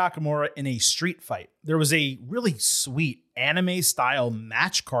 Shinsuke Nakamura in a street fight. There was a really sweet anime-style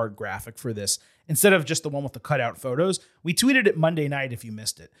match card graphic for this, instead of just the one with the cutout photos. We tweeted it Monday night if you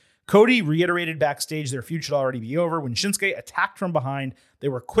missed it. Cody reiterated backstage their feud should already be over. When Shinsuke attacked from behind, they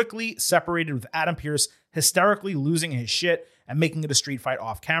were quickly separated, with Adam Pearce hysterically losing his shit and making it a street fight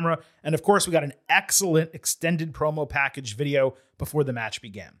off camera. And of course, we got an excellent extended promo package video before the match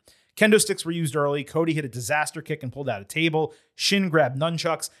began. Kendo sticks were used early. Cody hit a disaster kick and pulled out a table. Shin grabbed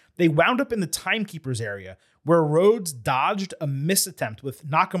nunchucks. They wound up in the timekeepers area, where Rhodes dodged a misattempt, with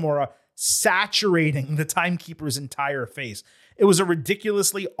Nakamura saturating the timekeeper's entire face. It was a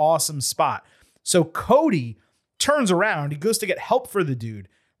ridiculously awesome spot. So Cody turns around. He goes to get help for the dude.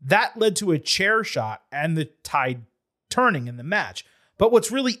 That led to a chair shot and the tide turning in the match. But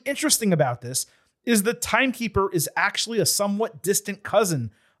what's really interesting about this is the timekeeper is actually a somewhat distant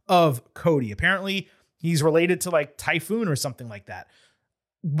cousin of Cody. Apparently, he's related to like Typhoon or something like that.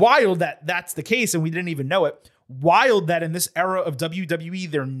 Wild that that's the case, and we didn't even know it. Wild that in this era of WWE,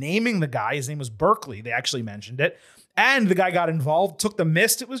 they're naming the guy. His name was Berkeley. They actually mentioned it. And the guy got involved, took the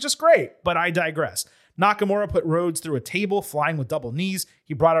mist. It was just great, but I digress. Nakamura put Rhodes through a table, flying with double knees.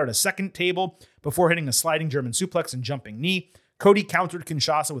 He brought out a second table before hitting a sliding German suplex and jumping knee. Cody countered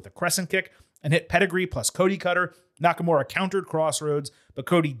Kinshasa with a crescent kick and hit pedigree plus Cody cutter. Nakamura countered Crossroads, but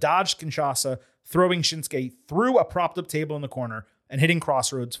Cody dodged Kinshasa, throwing Shinsuke through a propped-up table in the corner and hitting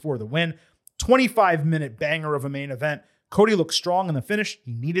Crossroads for the win. 25-minute banger of a main event. Cody looked strong in the finish.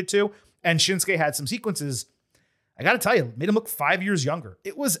 He needed to. And Shinsuke had some sequences, I got to tell you, made him look 5 years younger.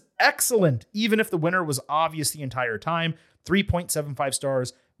 It was excellent, even if the winner was obvious the entire time. 3.75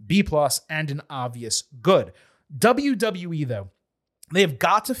 stars, B+, and an obvious good. WWE, though, they have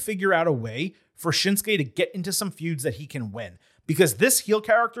got to figure out a way for Shinsuke to get into some feuds that he can win, because this heel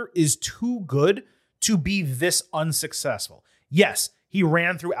character is too good to be this unsuccessful. Yes, he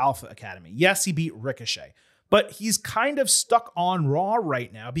ran through Alpha Academy. Yes, he beat Ricochet, but he's kind of stuck on Raw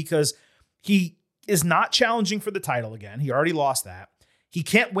right now because he is not challenging for the title again. He already lost that. He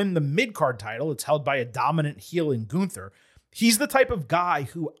can't win the mid-card title. It's held by a dominant heel in Gunther. He's the type of guy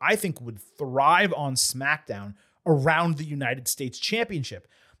who I think would thrive on SmackDown around the United States Championship.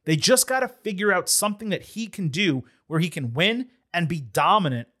 They just got to figure out something that he can do where he can win and be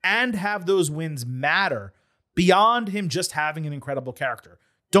dominant and have those wins matter beyond him just having an incredible character.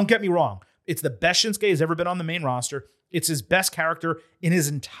 Don't get me wrong. It's the best Shinsuke has ever been on the main roster. It's his best character in his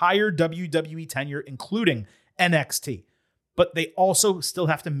entire WWE tenure, including NXT. But they also still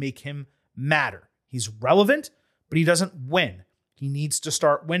have to make him matter. He's relevant, but he doesn't win. He needs to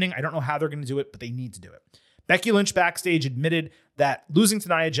start winning. I don't know how they're going to do it, but they need to do it. Becky Lynch backstage admitted that losing to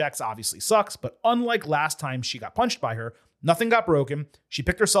Nia Jax obviously sucks, but unlike last time she got punched by her, nothing got broken. She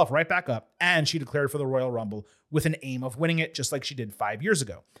picked herself right back up, and she declared for the Royal Rumble with an aim of winning it, just like she did 5 years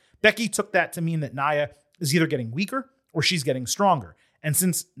ago. Becky took that to mean that Nia is either getting weaker or she's getting stronger. And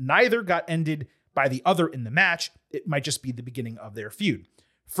since neither got ended by the other in the match, it might just be the beginning of their feud.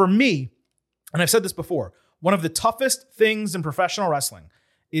 For me, and I've said this before, one of the toughest things in professional wrestling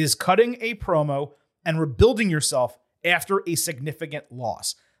is cutting a promo and rebuilding yourself after a significant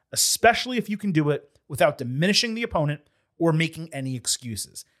loss, especially if you can do it without diminishing the opponent or making any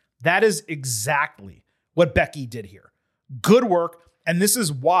excuses. That is exactly what Becky did here. Good work, and this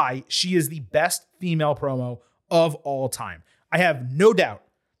is why she is the best female promo of all time. I have no doubt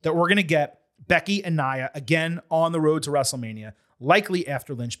that we're going to get Becky and Nia again on the road to WrestleMania, likely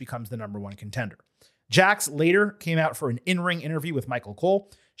after Lynch becomes the number one contender. Jax later came out for an in-ring interview with Michael Cole.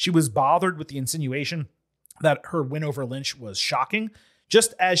 She was bothered with the insinuation that her win over Lynch was shocking,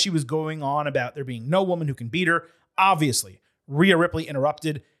 just as she was going on about there being no woman who can beat her. Obviously, Rhea Ripley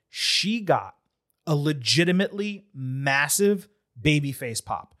interrupted. She got a legitimately massive babyface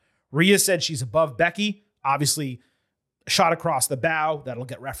pop. Rhea said she's above Becky, obviously shot across the bow. That'll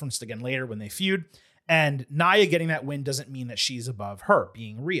get referenced again later when they feud. And Nia getting that win doesn't mean that she's above her,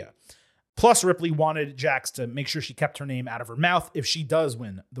 being Rhea. Plus, Ripley wanted Jax to make sure she kept her name out of her mouth if she does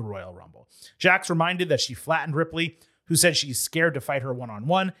win the Royal Rumble. Jax reminded that she flattened Ripley, who said she's scared to fight her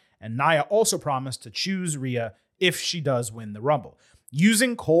one-on-one, and Nia also promised to choose Rhea if she does win the Rumble.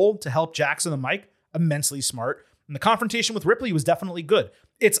 Using Cole to help Jax on the mic, immensely smart, and the confrontation with Ripley was definitely good.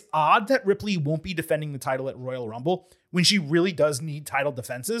 It's odd that Ripley won't be defending the title at Royal Rumble when she really does need title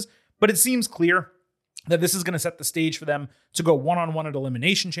defenses, but it seems clear that this is going to set the stage for them to go one-on-one at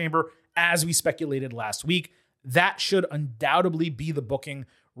Elimination Chamber, as we speculated last week. That should undoubtedly be the booking.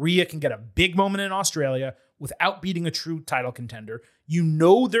 Rhea can get a big moment in Australia without beating a true title contender. You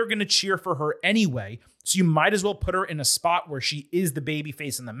know they're going to cheer for her anyway, so you might as well put her in a spot where she is the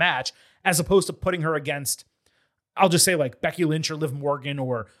babyface in the match, as opposed to putting her against, I'll just say, like Becky Lynch or Liv Morgan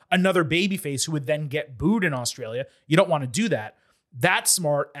or another babyface who would then get booed in Australia. You don't want to do that. That's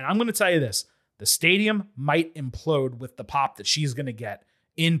smart, and I'm going to tell you this. The stadium might implode with the pop that she's going to get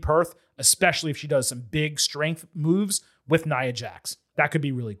in Perth, especially if she does some big strength moves with Nia Jax. That could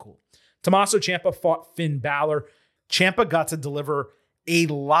be really cool. Tommaso Ciampa fought Finn Balor. Ciampa got to deliver a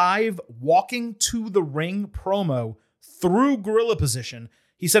live walking to the ring promo through gorilla position.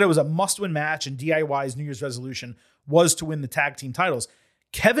 He said it was a must-win match, and DIY's New Year's resolution was to win the tag team titles.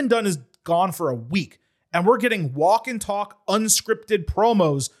 Kevin Dunn is gone for a week, and we're getting walk and talk unscripted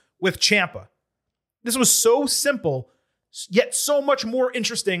promos with Ciampa. This was so simple, yet so much more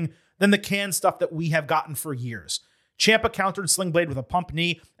interesting than the canned stuff that we have gotten for years. Ciampa countered Sling Blade with a pump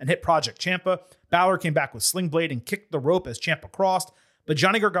knee and hit Project Ciampa. Balor came back with Sling Blade and kicked the rope as Ciampa crossed, but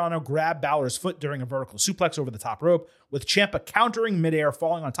Johnny Gargano grabbed Balor's foot during a vertical suplex over the top rope, with Ciampa countering midair,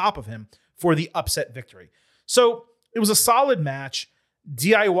 falling on top of him for the upset victory. So it was a solid match.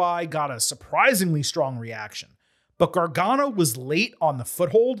 DIY got a surprisingly strong reaction, but Gargano was late on the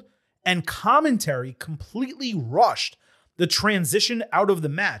foothold, and commentary completely rushed the transition out of the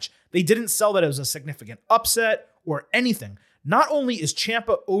match. They didn't sell that as a significant upset or anything. Not only is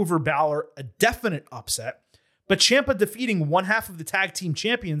Ciampa over Balor a definite upset, but Ciampa defeating one half of the tag team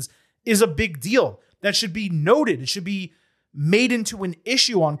champions is a big deal. That should be noted. It should be made into an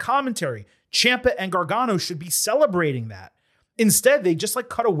issue on commentary. Ciampa and Gargano should be celebrating that. Instead, they just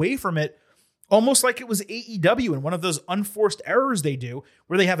cut away from it, almost like it was AEW and one of those unforced errors they do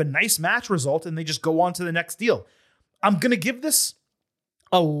where they have a nice match result and they just go on to the next deal. I'm going to give this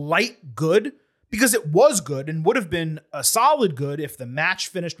a light good because it was good and would have been a solid good if the match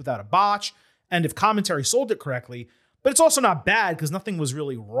finished without a botch and if commentary sold it correctly. But it's also not bad because nothing was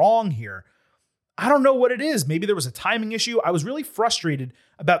really wrong here. I don't know what it is. Maybe there was a timing issue. I was really frustrated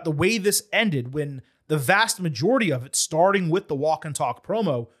about the way this ended when the vast majority of it, starting with the walk and talk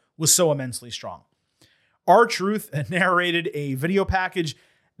promo, was so immensely strong. R-Truth narrated a video package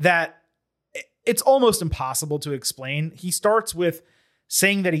that it's almost impossible to explain. He starts with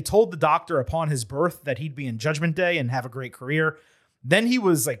saying that he told the doctor upon his birth that he'd be in Judgment Day and have a great career. Then he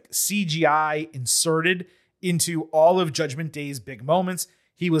was CGI inserted into all of Judgment Day's big moments.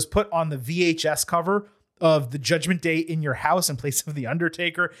 He was put on the VHS cover of the Judgment Day in your house in place of The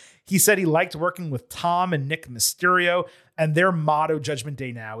Undertaker. He said he liked working with Tom and Nick Mysterio, and their motto Judgment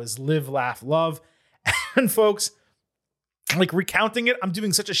Day now is live, laugh, love. And folks, recounting it, I'm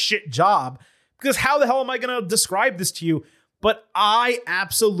doing such a shit job because how the hell am I going to describe this to you? But I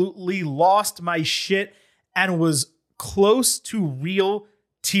absolutely lost my shit and was close to real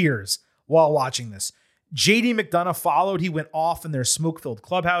tears while watching this. JD McDonough followed. He went off in their smoke-filled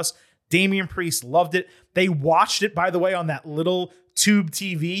clubhouse. Damian Priest loved it. They watched it, by the way, on that little tube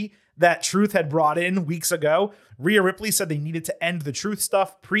TV that Truth had brought in weeks ago. Rhea Ripley said they needed to end the Truth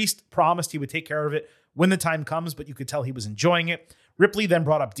stuff. Priest promised he would take care of it when the time comes, but you could tell he was enjoying it. Ripley then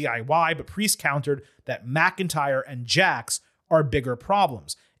brought up DIY, but Priest countered that McIntyre and Jax are bigger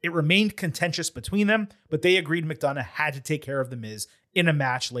problems. It remained contentious between them, but they agreed McDonough had to take care of The Miz in a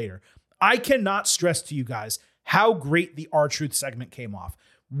match later. I cannot stress to you guys how great the R-Truth segment came off.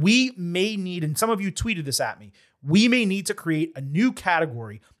 We may need, and some of you tweeted this at me, we may need to create a new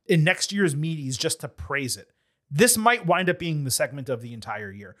category in next year's meaties just to praise it. This might wind up being the segment of the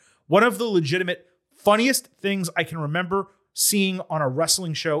entire year. One of the legitimate funniest things I can remember seeing on a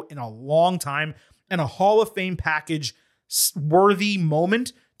wrestling show in a long time, and a Hall of Fame package worthy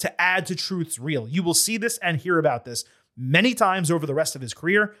moment to add to Truth's reel. You will see this and hear about this many times over the rest of his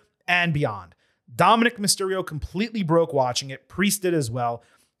career and beyond. Dominic Mysterio completely broke watching it. Priest did as well,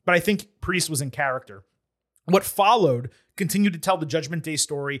 but I think Priest was in character. What followed continued to tell the Judgment Day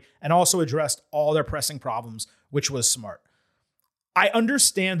story and also addressed all their pressing problems, which was smart. I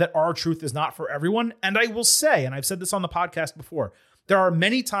understand that R-Truth is not for everyone, and I will say, and I've said this on the podcast before, there are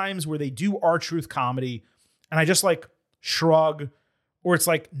many times where they do R-Truth comedy, and I just like shrug, or it's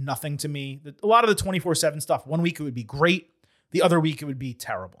like nothing to me. A lot of the 24/7 stuff, one week it would be great, the other week it would be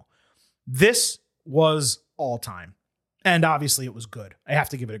terrible. This was all time, and obviously it was good. I have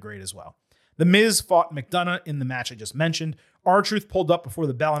to give it a grade as well. The Miz fought McDonough in the match I just mentioned. R-Truth pulled up before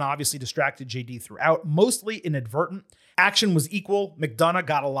the bell and obviously distracted JD throughout, mostly inadvertent. Action was equal. McDonough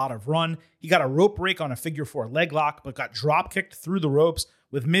got a lot of run. He got a rope break on a figure 4 leg lock, but got drop kicked through the ropes,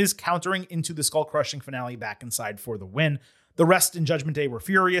 with Miz countering into the skull crushing finale back inside for the win. The rest in Judgment Day were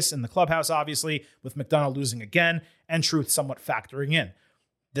furious in the clubhouse, obviously, with McDonough losing again and Truth somewhat factoring in.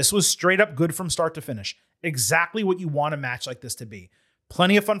 This was straight up good from start to finish. Exactly what you want a match like this to be.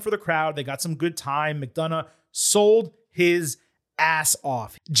 Plenty of fun for the crowd. They got some good time. McDonough sold his ass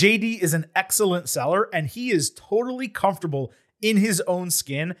off. JD is an excellent seller, and he is totally comfortable in his own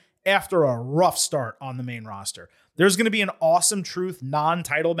skin after a rough start on the main roster. There's going to be an awesome Truth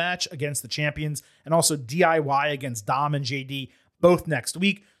non-title match against the champions, and also DIY against Dom and JD both next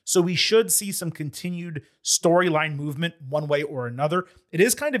week. So we should see some continued storyline movement one way or another. It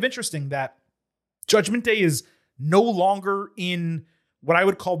is kind of interesting that Judgment Day is no longer in what I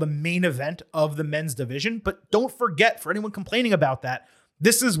would call the main event of the men's division. But don't forget, for anyone complaining about that,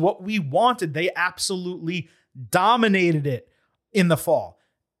 this is what we wanted. They absolutely dominated it in the fall.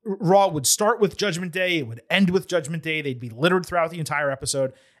 Raw would start with Judgment Day. It would end with Judgment Day. They'd be littered throughout the entire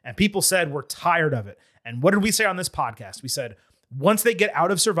episode. And people said, we're tired of it. And what did we say on this podcast? We said, once they get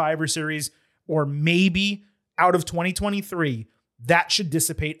out of Survivor Series, or maybe out of 2023, that should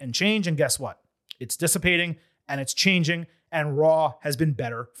dissipate and change. And guess what? It's dissipating and it's changing. And Raw has been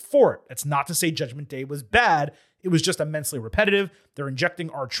better for it. That's not to say Judgment Day was bad. It was just immensely repetitive. They're injecting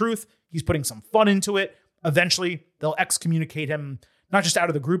R-Truth. He's putting some fun into it. Eventually, they'll excommunicate him, not just out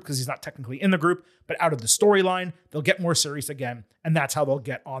of the group because he's not technically in the group, but out of the storyline. They'll get more serious again, and that's how they'll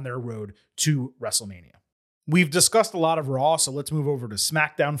get on their road to WrestleMania. We've discussed a lot of Raw, so let's move over to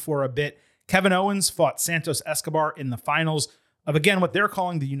SmackDown for a bit. Kevin Owens fought Santos Escobar in the finals of, again, what they're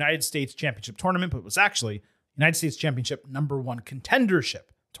calling the United States Championship Tournament, but it was actually United States Championship #1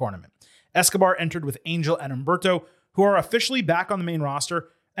 Contendership Tournament. Escobar entered with Angel and Humberto, who are officially back on the main roster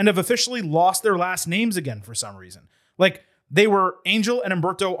and have officially lost their last names again for some reason. Like, they were Angel and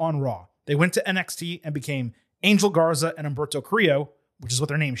Humberto on Raw. They went to NXT and became Angel Garza and Humberto Carrillo, which is what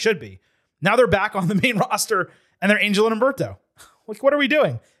their name should be. Now they're back on the main roster and they're Angel and Humberto. Like, what are we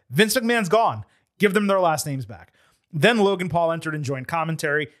doing? Vince McMahon's gone. Give them their last names back. Then Logan Paul entered and joined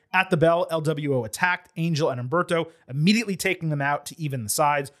commentary. At the bell, LWO attacked Angel and Humberto, immediately taking them out to even the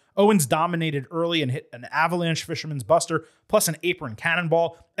sides. Owens dominated early and hit an avalanche fisherman's buster, plus an apron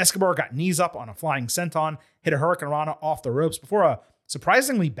cannonball. Escobar got knees up on a flying senton, hit a Hurricane Rana off the ropes before a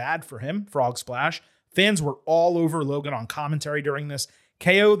surprisingly bad for him frog splash. Fans were all over Logan on commentary during this.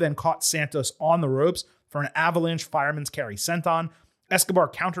 KO then caught Santos on the ropes for an avalanche fireman's carry senton. Escobar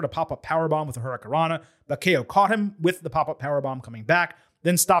countered a pop-up powerbomb with a Hurricane Rana, but KO caught him with the pop-up powerbomb coming back,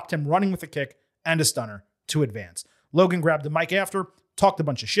 then stopped him running with a kick and a stunner to advance. Logan grabbed the mic after, talked a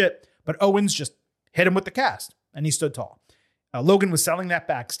bunch of shit, but Owens just hit him with the cast, and he stood tall. Logan was selling that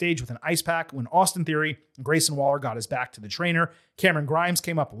backstage with an ice pack when Austin Theory and Grayson Waller got his back to the trainer. Cameron Grimes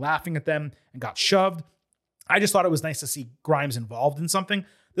came up laughing at them and got shoved. I just thought it was nice to see Grimes involved in something.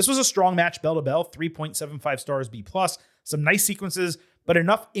 This was a strong match, bell to bell, 3.75 stars B+. Some nice sequences, but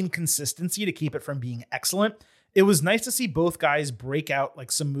enough inconsistency to keep it from being excellent. It was nice to see both guys break out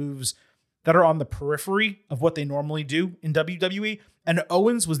like some moves that are on the periphery of what they normally do in WWE. And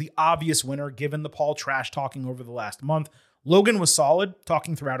Owens was the obvious winner given the Paul trash talking over the last month. Logan was solid,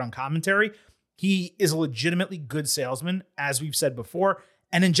 talking throughout on commentary. He is a legitimately good salesman, as we've said before.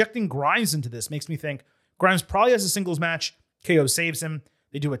 And injecting Grimes into this makes me think Grimes probably has a singles match. KO saves him.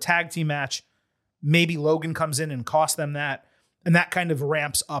 They do a tag team match. Maybe Logan comes in and costs them that. And that kind of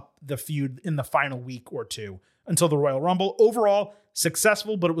ramps up the feud in the final week or two until the Royal Rumble. Overall,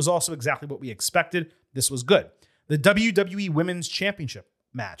 successful, but it was also exactly what we expected. This was good. The WWE Women's Championship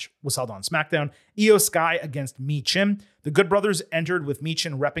match was held on SmackDown. Io Sky against Michin. The Good Brothers entered with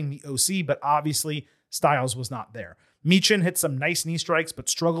Michin repping the OC, but obviously Styles was not there. Michin hit some nice knee strikes, but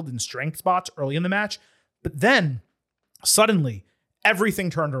struggled in strength spots early in the match. But then, suddenly,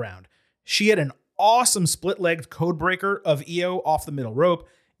 everything turned around. She had an awesome split-legged codebreaker of Io off the middle rope.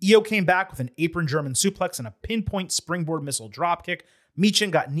 Io came back with an apron German suplex and a pinpoint springboard missile dropkick.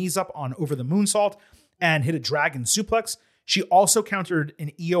 Michin got knees up on over the moonsault and hit a dragon suplex. She also countered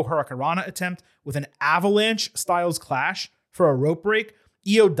an Io Hurricanrana attempt with an avalanche styles clash for a rope break.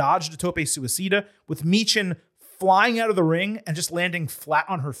 Io dodged a tope suicida with Michin flying out of the ring and just landing flat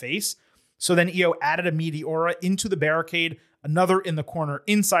on her face. So then Io added a Meteora into the barricade, another in the corner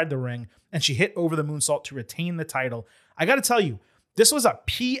inside the ring, and she hit over the moonsault to retain the title. I got to tell you, this was a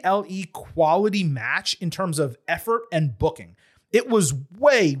PLE quality match in terms of effort and booking. It was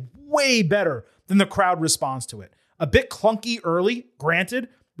way, way better than the crowd response to it. A bit clunky early, granted,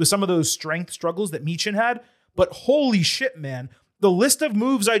 with some of those strength struggles that Michin had, but holy shit, man. The list of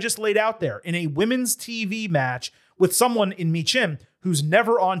moves I just laid out there in a women's TV match with someone in Michin who's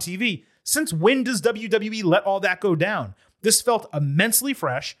never on TV. Since when does WWE let all that go down? This felt immensely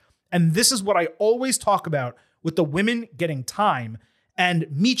fresh, and this is what I always talk about with the women getting time, and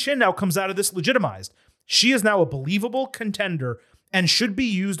Michin now comes out of this legitimized. She is now a believable contender and should be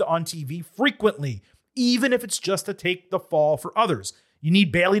used on TV frequently, even if it's just to take the fall for others. You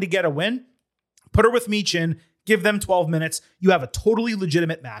need Bayley to get a win? Put her with Michin, give them 12 minutes. You have a totally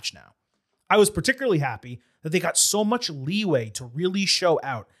legitimate match now. I was particularly happy that they got so much leeway to really show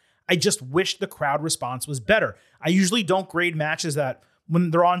out. I just wish the crowd response was better. I usually don't grade matches that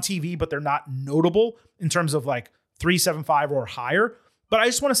when they're on TV, but they're not notable in terms of like 3.75 or higher. But I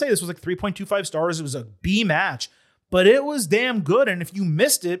just want to say this was like 3.25 stars. It was a B match, but it was damn good. And if you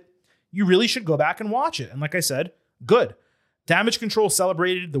missed it, you really should go back and watch it. And like I said, good. Damage Control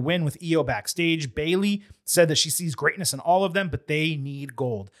celebrated the win with Io backstage. Bayley said that she sees greatness in all of them, but they need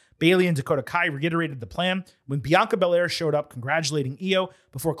gold. Bayley and Dakota Kai reiterated the plan when Bianca Belair showed up congratulating Io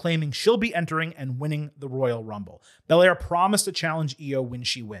before claiming she'll be entering and winning the Royal Rumble. Belair promised to challenge Io when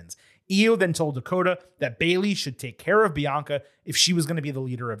she wins. Io then told Dakota that Bayley should take care of Bianca if she was going to be the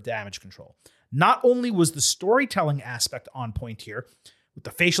leader of Damage Control. Not only was the storytelling aspect on point here, with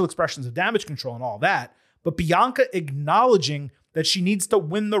the facial expressions of Damage Control and all that, but Bianca acknowledging that she needs to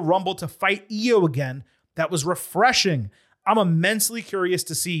win the Rumble to fight Io again, that was refreshing. I'm immensely curious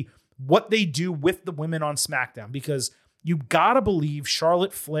to see what they do with the women on SmackDown, because you gotta believe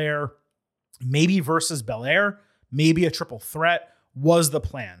Charlotte Flair, maybe versus Belair, maybe a triple threat, was the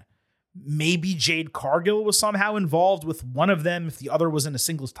plan. Maybe Jade Cargill was somehow involved with one of them if the other was in a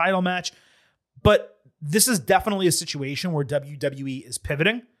singles title match. But this is definitely a situation where WWE is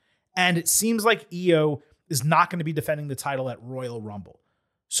pivoting, and it seems like Io is not going to be defending the title at Royal Rumble.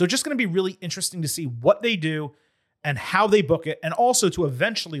 So just going to be really interesting to see what they do and how they book it, and also to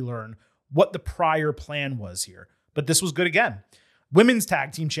eventually learn what the prior plan was here. But this was good again. Women's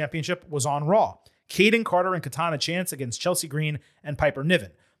Tag Team Championship was on Raw. Kaden Carter and Katana Chance against Chelsea Green and Piper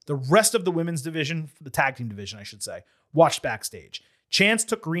Niven. The rest of the women's division, the tag team division, I should say, watched backstage. Chance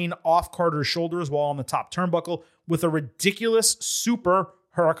took Green off Carter's shoulders while on the top turnbuckle with a ridiculous super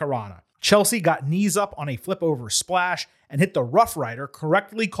Hurricanrana. Chelsea got knees up on a flip over splash and hit the Rough Rider,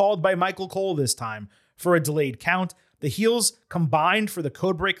 correctly called by Michael Cole this time, for a delayed count. The heels combined for the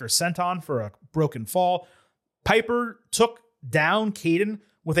Codebreaker senton for a broken fall. Piper took down Kaden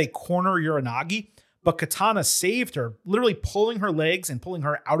with a corner Uranagi, but Katana saved her, literally pulling her legs and pulling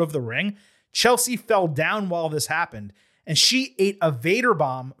her out of the ring. Chelsea fell down while this happened, and she ate a Vader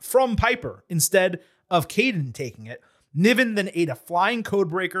bomb from Piper instead of Kaden taking it. Niven then ate a flying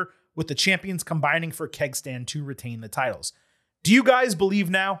Codebreaker, with the champions combining for keg stand to retain the titles. Do you guys believe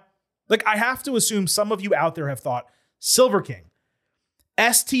now? Like, I have to assume some of you out there have thought, Silver King,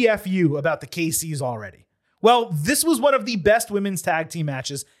 STFU about the KCs already. Well, this was one of the best women's tag team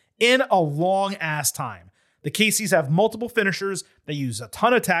matches in a long ass time. The KCs have multiple finishers. They use a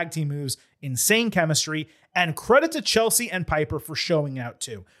ton of tag team moves, insane chemistry, and credit to Chelsea and Piper for showing out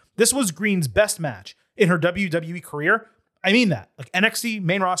too. This was Green's best match in her WWE career. I mean that. Like NXT,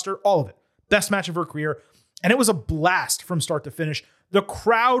 main roster, all of it. Best match of her career. And it was a blast from start to finish. The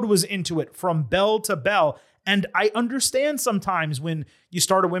crowd was into it from bell to bell. And I understand sometimes when you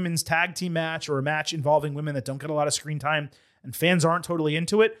start a women's tag team match or a match involving women that don't get a lot of screen time and fans aren't totally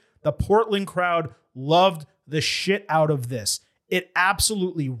into it, the Portland crowd loved the shit out of this. It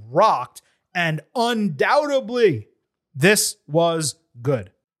absolutely rocked, and undoubtedly, this was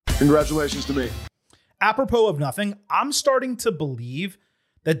good. Congratulations to me. Apropos of nothing, I'm starting to believe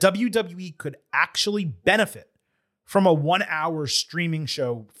that WWE could actually benefit from a 1-hour streaming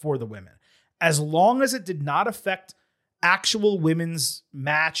show for the women, as long as it did not affect actual women's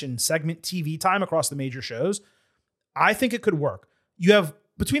match and segment TV time across the major shows. I think it could work. You have,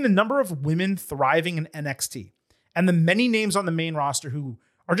 between the number of women thriving in NXT and the many names on the main roster who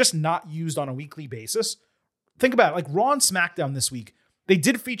are just not used on a weekly basis, think about it, like Raw and SmackDown this week, they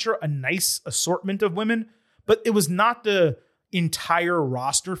did feature a nice assortment of women, but it was not the entire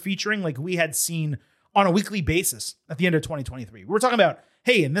roster featuring like we had seen on a weekly basis at the end of 2023. We were talking about,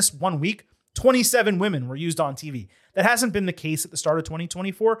 hey, in this 1 week, 27 women were used on TV. That hasn't been the case at the start of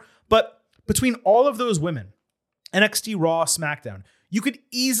 2024, but between all of those women, NXT, Raw, SmackDown, you could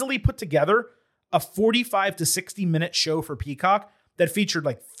easily put together a 45 to 60 minute show for Peacock that featured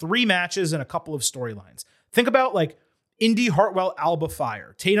like 3 matches and a couple of storylines. Think about like Indy Hartwell, Alba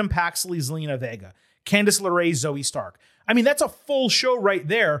Fire, Tatum Paxley, Zelina Vega, Candice LeRae, Zoe Stark. I mean, that's a full show right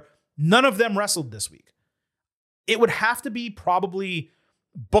there. None of them wrestled this week. It would have to be probably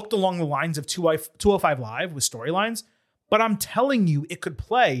booked along the lines of 205 Live with storylines, but I'm telling you, it could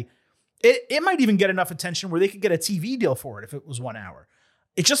play. It might even get enough attention where they could get a TV deal for it if it was 1 hour.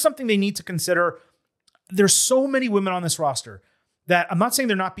 It's just something they need to consider. There's so many women on this roster that I'm not saying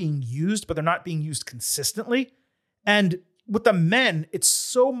they're not being used, but they're not being used consistently. And with the men, it's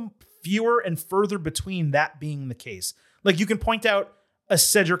so fewer and further between that being the case. Like you can point out a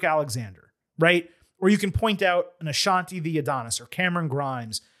Cedric Alexander, right? Or you can point out an Ashanti the Adonis or Cameron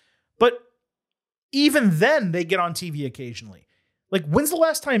Grimes. But even then, they get on TV occasionally. Like, when's the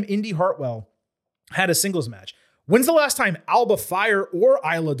last time Indy Hartwell had a singles match? When's the last time Alba Fire or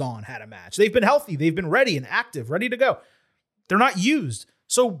Isla Dawn had a match? They've been healthy. They've been ready and active, ready to go. They're not used.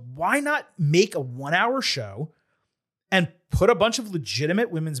 So why not make a 1 hour show and put a bunch of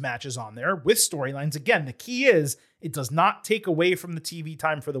legitimate women's matches on there with storylines? Again, the key is it does not take away from the TV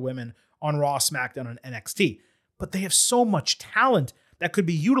time for the women on Raw, SmackDown, and NXT. But they have so much talent that could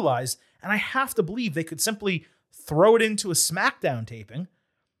be utilized. And I have to believe they could simply throw it into a SmackDown taping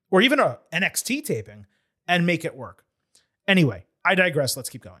or even a NXT taping and make it work. Anyway, I digress. Let's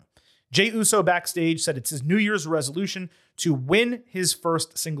keep going. Jey Uso backstage said it's his New Year's resolution to win his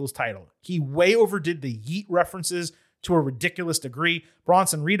first singles title. He way overdid the yeet references to a ridiculous degree.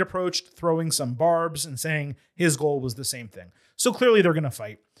 Bronson Reed approached, throwing some barbs and saying his goal was the same thing. So clearly they're going to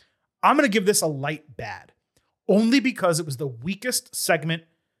fight. I'm going to give this a light bad, only because it was the weakest segment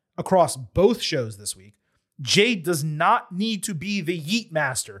across both shows this week. Jey does not need to be the yeet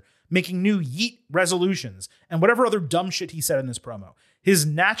master, making new yeet resolutions and whatever other dumb shit he said in this promo. His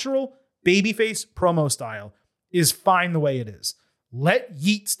natural babyface promo style is fine the way it is. Let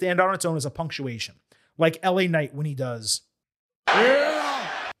yeet stand on its own as a punctuation, like LA Knight when he does.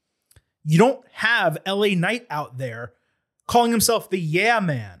 Yeah. You don't have LA Knight out there calling himself the yeah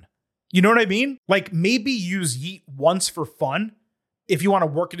man. You know what I mean? Like maybe use yeet once for fun if you want to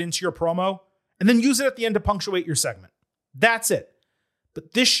work it into your promo, and then use it at the end to punctuate your segment. That's it.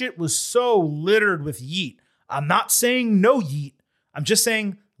 But this shit was so littered with yeet. I'm not saying no yeet. I'm just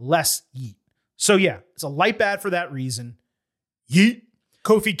saying less yeet. So yeah, it's a light bad for that reason. Yeet.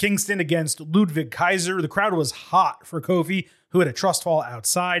 Kofi Kingston against Ludwig Kaiser. The crowd was hot for Kofi, who had a trust fall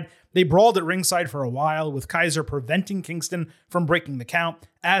outside. They brawled at ringside for a while, with Kaiser preventing Kingston from breaking the count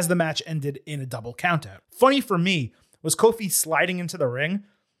as the match ended in a double countout. Funny for me was Kofi sliding into the ring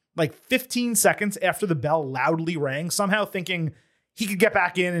like 15 seconds after the bell loudly rang, somehow thinking he could get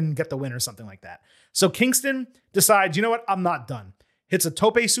back in and get the win or something like that. So Kingston decides, you know what, I'm not done. Hits a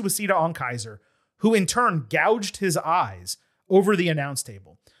tope suicida on Kaiser, who in turn gouged his eyes over the announce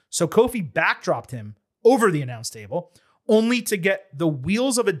table. So Kofi backdropped him over the announce table, only to get the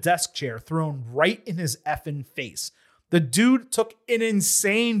wheels of a desk chair thrown right in his effing face. The dude took an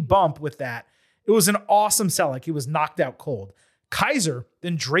insane bump with that. It was an awesome sell, like he was knocked out cold. Kaiser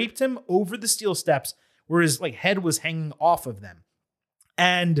then draped him over the steel steps where his head was hanging off of them.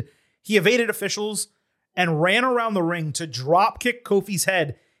 And he evaded officials and ran around the ring to drop kick Kofi's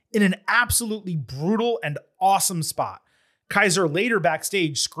head in an absolutely brutal and awesome spot. Kaiser later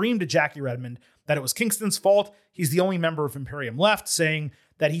backstage screamed at Jackie Redmond that it was Kingston's fault. He's the only member of Imperium left, saying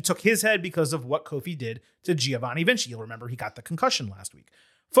that he took his head because of what Kofi did to Giovanni Vinci. You'll remember he got the concussion last week.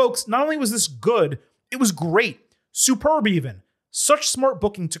 Folks, not only was this good, it was great. Superb even. Such smart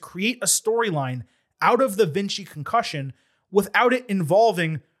booking to create a storyline out of the Vinci concussion without it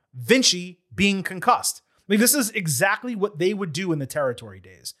involving Vinci being concussed. I mean, this is exactly what they would do in the territory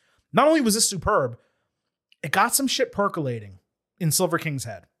days. Not only was this superb, it got some shit percolating in Silver King's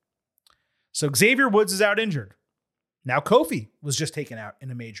head. So Xavier Woods is out injured. Now Kofi was just taken out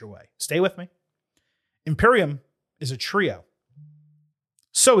in a major way. Stay with me. Imperium is a trio.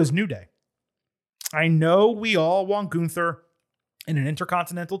 So is New Day. I know we all want Gunther in an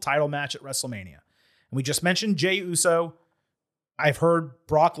Intercontinental title match at WrestleMania. And we just mentioned Jey Uso. I've heard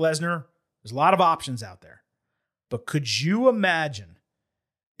Brock Lesnar. There's a lot of options out there. But could you imagine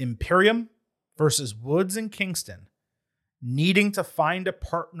Imperium versus Woods and Kingston needing to find a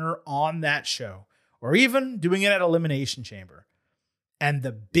partner on that show, or even doing it at Elimination Chamber, and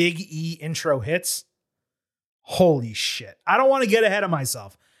the Big E intro hits? Holy shit. I don't want to get ahead of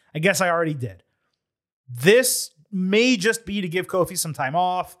myself. I guess I already did. This may just be to give Kofi some time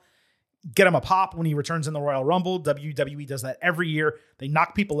off, get him a pop when he returns in the Royal Rumble. WWE does that every year. They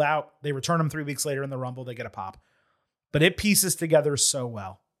knock people out. They return them 3 weeks later in the Rumble. They get a pop. But it pieces together so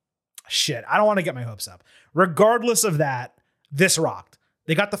well. Shit, I don't want to get my hopes up. Regardless of that, this rocked.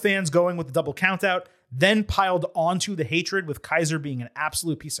 They got the fans going with the double countout, then piled onto the hatred with Kaiser being an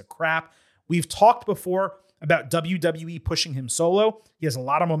absolute piece of crap. We've talked before about WWE pushing him solo. He has a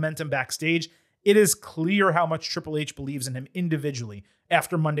lot of momentum backstage. It is clear how much Triple H believes in him individually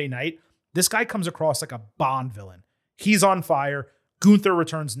after Monday night. This guy comes across like a Bond villain. He's on fire. Gunther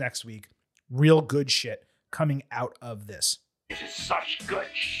returns next week. Real good shit coming out of this. This is such good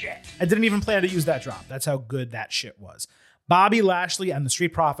shit. I didn't even plan to use that drop. That's how good that shit was. Bobby Lashley and the Street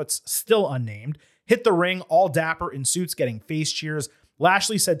Profits, still unnamed, hit the ring all dapper in suits getting face cheers.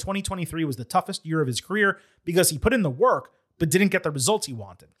 Lashley said 2023 was the toughest year of his career because he put in the work but didn't get the results he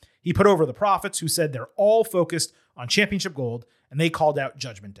wanted. He put over the Profits, who said they're all focused on championship gold, and they called out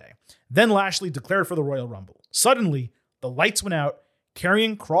Judgment Day. Then Lashley declared for the Royal Rumble. Suddenly, the lights went out.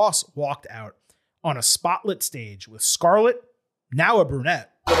 Karrion Kross walked out on a spotlit stage with Scarlett, now a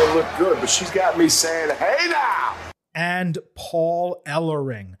brunette. Gonna look good, but she's got me saying, hey now! And Paul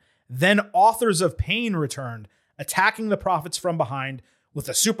Ellering. Then Authors of Pain returned, attacking the Profits from behind with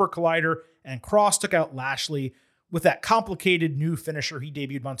a super collider, and Kross took out Lashley with that complicated new finisher he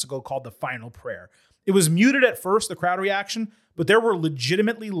debuted months ago called the Final Prayer. It was muted at first, the crowd reaction, but there were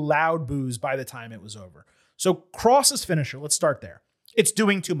legitimately loud boos by the time it was over. So Kross's finisher, let's start there. It's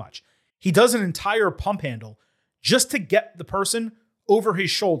doing too much. He does an entire pump handle just to get the person over his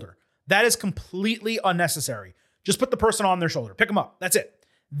shoulder. That is completely unnecessary. Just put the person on their shoulder. Pick them up. That's it.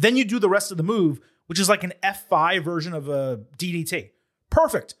 Then you do the rest of the move, which is like an F5 version of a DDT.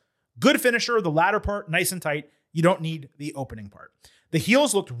 Perfect. Good finisher. The latter part, nice and tight. You don't need the opening part. The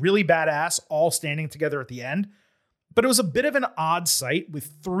heels looked really badass, all standing together at the end. But it was a bit of an odd sight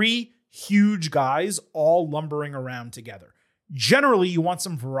with 3 huge guys all lumbering around together. Generally, you want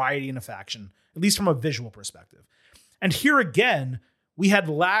some variety in a faction, at least from a visual perspective. And here again, we had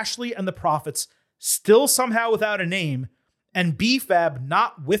Lashley and the Profits still somehow without a name, and B-Fab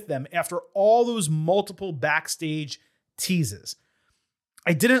not with them after all those multiple backstage teases.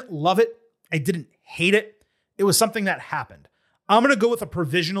 I didn't love it. I didn't hate it. It was something that happened. I'm going to go with a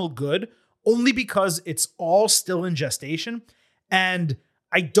provisional good only because it's all still in gestation, and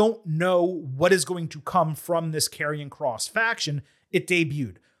I don't know what is going to come from this Karrion Kross faction. It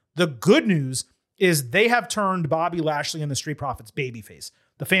debuted. The good news is they have turned Bobby Lashley and the Street Profits babyface.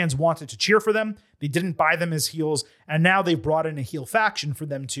 The fans wanted to cheer for them. They didn't buy them as heels. And now they've brought in a heel faction for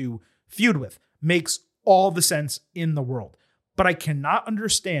them to feud with. Makes all the sense in the world. But I cannot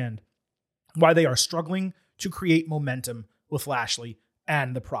understand why they are struggling to create momentum with Lashley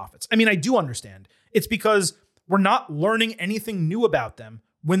and the Profits. I mean, I do understand. It's because we're not learning anything new about them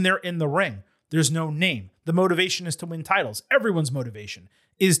when they're in the ring. There's no name. The motivation is to win titles. Everyone's motivation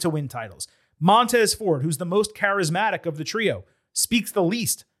is to win titles. Montez Ford, who's the most charismatic of the trio, speaks the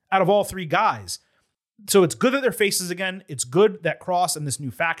least out of all 3 guys. So it's good that they're faces again. It's good that Kross and this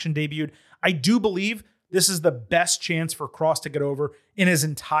new faction debuted. I do believe this is the best chance for Kross to get over in his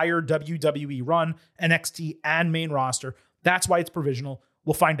entire WWE run, NXT and main roster. That's why it's provisional.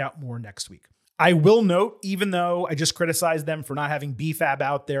 We'll find out more next week. I will note, even though I just criticized them for not having B-Fab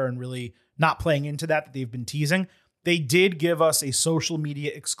out there and really not playing into that they've been teasing, they did give us a social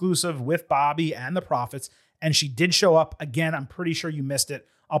media exclusive with Bobby and the Profits, and she did show up. Again, I'm pretty sure you missed it.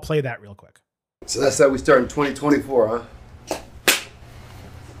 I'll play that real quick. So that's how we start in 2024, huh?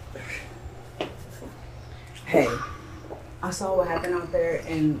 Hey, I saw what happened out there,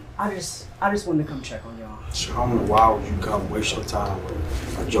 and I just wanted to come check on y'all. So I don't know why would you come waste your time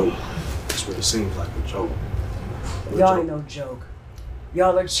with a joke. That's what it seems like, a joke. Y'all ain't no joke.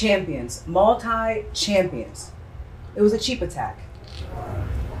 Y'all are champions, multi-champions. It was a cheap attack.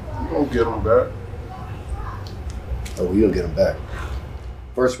 You gonna get them back. Oh, we gonna get them back.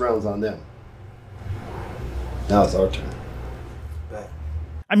 First round's on them. Now it's our turn.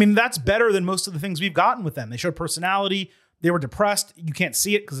 I mean, that's better than most of the things we've gotten with them. They showed personality. They were depressed. You can't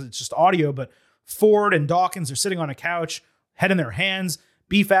see it because it's just audio, but Ford and Dawkins are sitting on a couch, head in their hands.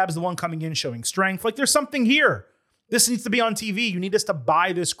 B-Fab's the one coming in showing strength. Like, there's something here. This needs to be on TV. You need us to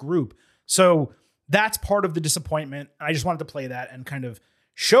buy this group. So that's part of the disappointment. I just wanted to play that and kind of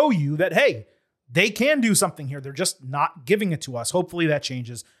show you that, hey, they can do something here. They're just not giving it to us. Hopefully that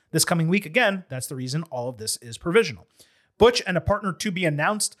changes this coming week. Again, that's the reason all of this is provisional. Butch and a partner to be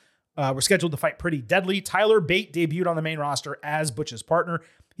announced were scheduled to fight Pretty Deadly. Tyler Bate debuted on the main roster as Butch's partner.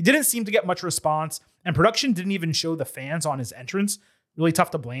 He didn't seem to get much response, and production didn't even show the fans on his entrance. Really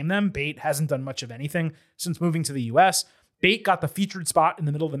tough to blame them. Bate hasn't done much of anything since moving to the US. Bate got the featured spot in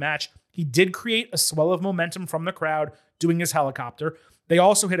the middle of the match. He did create a swell of momentum from the crowd doing his helicopter. They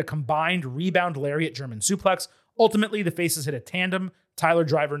also hit a combined rebound lariat German suplex. Ultimately, the faces hit a tandem Tyler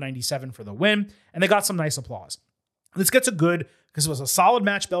Driver 97 for the win, and they got some nice applause. This gets a good because it was a solid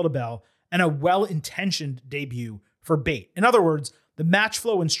match bell to bell and a well-intentioned debut for Bate. In other words, the match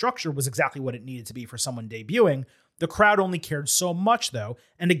flow and structure was exactly what it needed to be for someone debuting. The crowd only cared so much, though,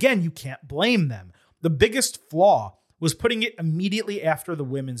 and again, you can't blame them. The biggest flaw was putting it immediately after the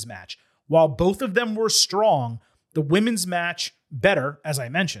women's match. While both of them were strong, the women's match better, as I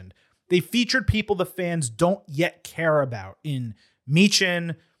mentioned. They featured people the fans don't yet care about in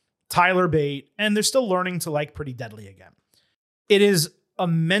Michin, Tyler Bate, and they're still learning to like Pretty Deadly again. It is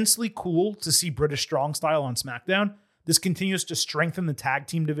immensely cool to see British Strong Style on SmackDown. This continues to strengthen the tag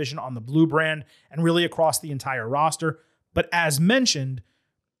team division on the Blue brand and really across the entire roster. But as mentioned,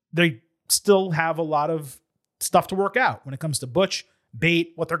 they still have a lot of stuff to work out when it comes to Butch,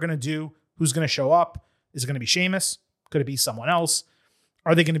 Bate, what they're going to do, who's going to show up. Is it going to be Sheamus? Could it be someone else?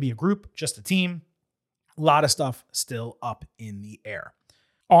 Are they going to be a group, just a team? A lot of stuff still up in the air.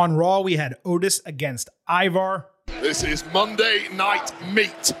 On Raw, we had Otis against Ivar. This is Monday Night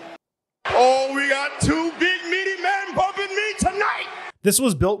Meat. Oh, we got two big meaty men bumping me tonight. This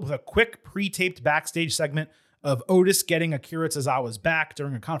was built with a quick pre-taped backstage segment of Otis getting Akira Tozawa's back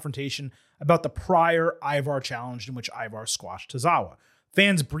during a confrontation about the prior Ivar challenge in which Ivar squashed Tozawa.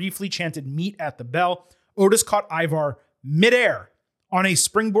 Fans briefly chanted meat at the bell. Otis caught Ivar midair on a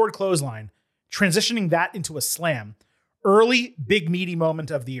springboard clothesline, transitioning that into a slam. Early, big meaty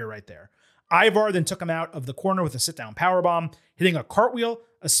moment of the year right there. Ivar then took him out of the corner with a sit-down powerbomb, hitting a cartwheel,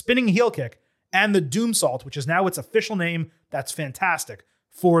 a spinning heel kick, and the Doomsault, which is now its official name. That's fantastic,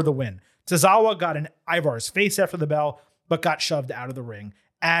 for the win. Tozawa got in Ivar's face after the bell, but got shoved out of the ring,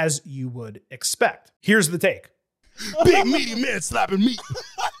 as you would expect. Here's the take. Big meaty man slapping meat.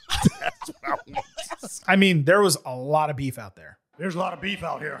 That's what I want. I mean, there was a lot of beef out there. There's a lot of beef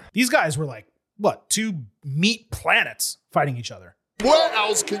out here. These guys were like, what, two meat planets fighting each other. Where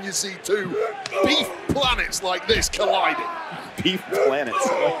else can you see two beef planets like this colliding? Beef planets.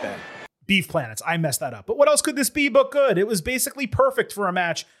 I like that. Beef planets. I messed that up. But what else could this be but good? It was basically perfect for a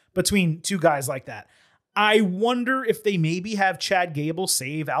match between two guys like that. I wonder if they maybe have Chad Gable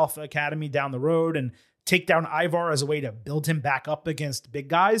save Alpha Academy down the road and take down Ivar as a way to build him back up against big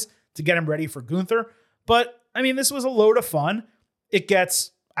guys to get him ready for Gunther. But, I mean, this was a load of fun. It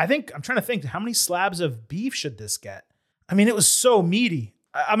gets, I'm trying to think, how many slabs of beef should this get? I mean, it was so meaty.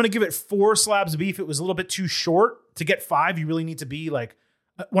 I'm going to give it 4 slabs of beef. It was a little bit too short. To get 5, you really need to be like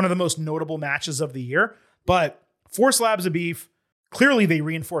one of the most notable matches of the year. But 4 slabs of beef, clearly they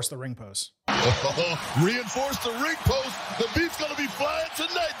reinforced the ring post. Reinforce the ring post. The beef's going to be flying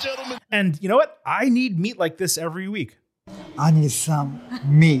tonight, gentlemen. And you know what? I need meat like this every week. I need some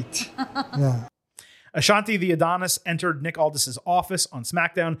meat. Yeah. Ashanti the Adonis entered Nick Aldis's office on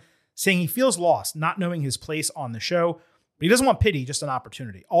SmackDown, saying he feels lost, not knowing his place on the show. But he doesn't want pity, just an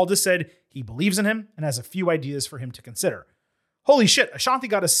opportunity. Aldis said he believes in him and has a few ideas for him to consider. Holy shit, Ashanti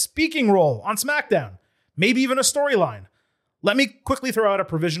got a speaking role on SmackDown. Maybe even a storyline. Let me quickly throw out a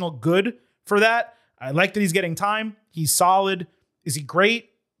provisional good for that. I like that he's getting time. He's solid. Is he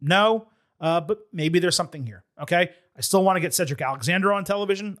great? No. But maybe there's something here, okay? I still want to get Cedric Alexander on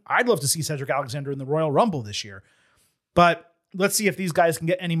television. I'd love to see Cedric Alexander in the Royal Rumble this year. But let's see if these guys can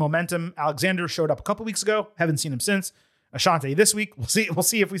get any momentum. Alexander showed up a couple weeks ago. Haven't seen him since. Ashanti this week. We'll see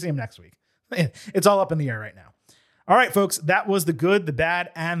if we see him next week. It's all up in the air right now. All right, folks, that was the good, the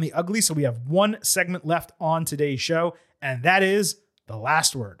bad, and the ugly. So we have one segment left on today's show, and that is the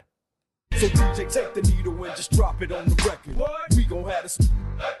last word. So DJ, take the needle and just drop it on the record. What? We gon' have this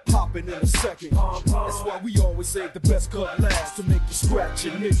popping in a second. That's why we always save the best cut last, to make you scratch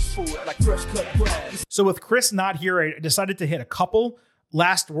and itch for it like fresh cut grass. So with Chris not here, I decided to hit a couple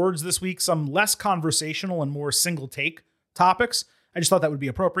last words this week, some less conversational and more single take topics. I just thought that would be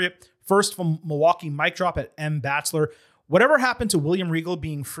appropriate. First, from Milwaukee Mic Drop at M. Batzler. Whatever happened to William Regal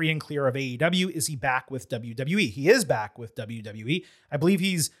being free and clear of AEW? Is he back with WWE? He is back with WWE. I believe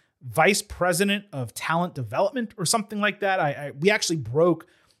he's vice president of talent development or something like that. We actually broke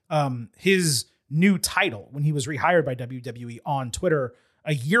his new title when he was rehired by WWE on Twitter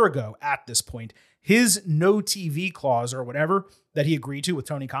a year ago at this point. His no TV clause or whatever that he agreed to with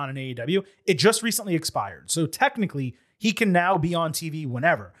Tony Khan and AEW, it just recently expired. So technically, he can now be on TV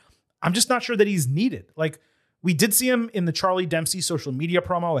whenever. I'm just not sure that he's needed. Like, we did see him in the Charlie Dempsey social media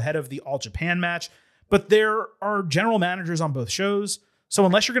promo ahead of the All Japan match, but there are general managers on both shows. So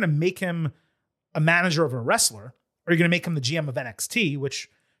unless you're going to make him a manager of a wrestler, Are you going to make him the GM of NXT, which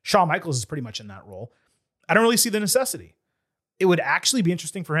Shawn Michaels is pretty much in that role? I don't really see the necessity. It would actually be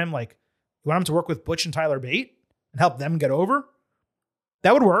interesting for him. Like, you want him to work with Butch and Tyler Bate and help them get over?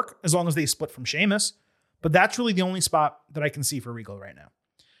 That would work as long as they split from Sheamus. But that's really the only spot that I can see for Regal right now.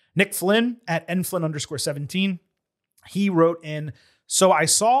 Nick Flynn at nflynn_17. He wrote in, so I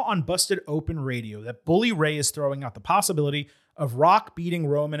saw on Busted Open Radio that Bully Ray is throwing out the possibility of Rock beating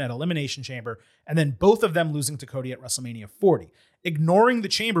Roman at Elimination Chamber and then both of them losing to Cody at WrestleMania 40. Ignoring the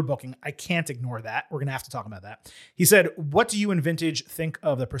chamber booking, I can't ignore that. We're going to have to talk about that. He said, what do you and Vintage think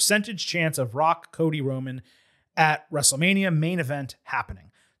of the percentage chance of Rock, Cody, Roman at WrestleMania main event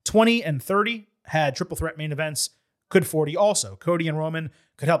happening? 20 and 30 had triple threat main events. Could 40 also? Cody and Roman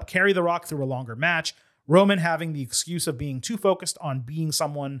could help carry The Rock through a longer match. Roman having the excuse of being too focused on being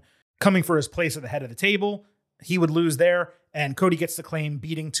someone coming for his place at the head of the table. He would lose there, and Cody gets to claim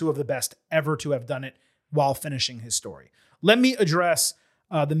beating two of the best ever to have done it while finishing his story. Let me address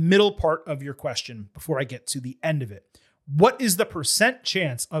the middle part of your question before I get to the end of it. What is the percent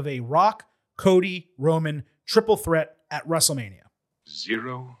chance of a Rock, Cody, Roman triple threat at WrestleMania?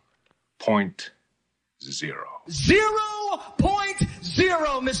 0.0.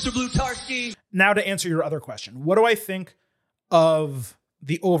 0.0, Mr. Blutarski. Now to answer your other question, what do I think of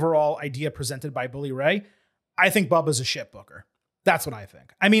the overall idea presented by Bully Ray? I think Bubba's a shit booker. That's what I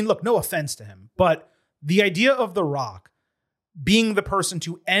think. I mean, look, no offense to him, but the idea of The Rock being the person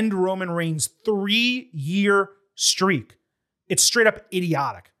to end Roman Reigns' 3-year streak, it's straight up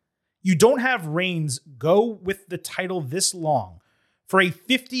idiotic. You don't have Reigns go with the title this long for a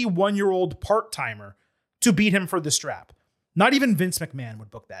 51-year-old part-timer to beat him for the strap. Not even Vince McMahon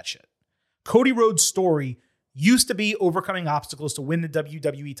would book that shit. Cody Rhodes' story used to be overcoming obstacles to win the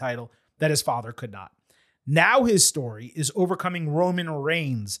WWE title that his father could not. Now his story is overcoming Roman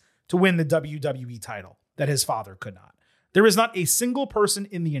Reigns to win the WWE title that his father could not. There is not a single person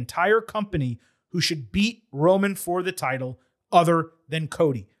in the entire company who should beat Roman for the title other than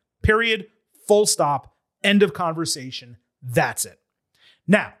Cody. Period. Full stop. End of conversation. That's it.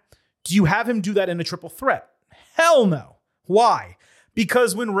 Now, do you have him do that in a triple threat? Hell no. Why?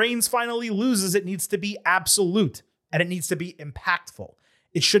 Because when Reigns finally loses, it needs to be absolute and it needs to be impactful.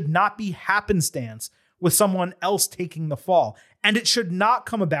 It should not be happenstance with someone else taking the fall. And it should not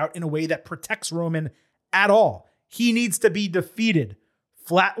come about in a way that protects Roman at all. He needs to be defeated,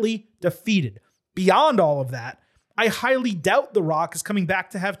 flatly defeated. Beyond all of that, I highly doubt The Rock is coming back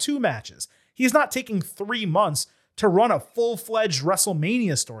to have 2 matches. He's not taking 3 months to run a full-fledged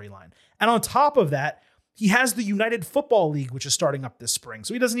WrestleMania storyline. And on top of that, he has the United Football League, which is starting up this spring.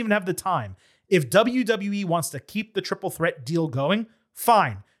 So he doesn't even have the time. If WWE wants to keep the triple threat deal going,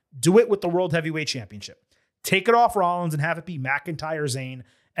 fine. Do it with the World Heavyweight Championship. Take it off Rollins and have it be McIntyre, Zayn,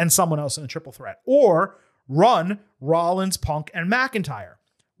 and someone else in a triple threat. Or run Rollins, Punk, and McIntyre,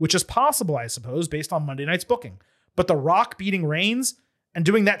 which is possible, I suppose, based on Monday night's booking. But The Rock beating Reigns and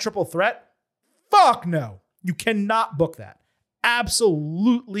doing that triple threat? Fuck no. You cannot book that.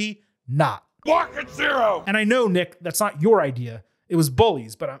 Absolutely not. Block at 0. And I know, Nick, that's not your idea. It was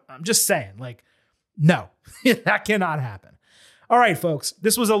Bully's, but I'm just saying, like, no, that cannot happen. All right, folks,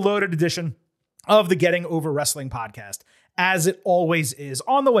 this was a loaded edition of the Getting Over Wrestling podcast, as it always is.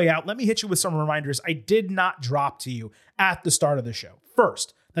 On the way out, let me hit you with some reminders I did not drop to you at the start of the show.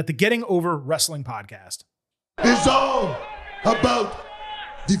 First, that the Getting Over Wrestling podcast is all about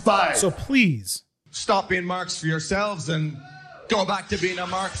Defy. So please stop being marks for yourselves and go back to being a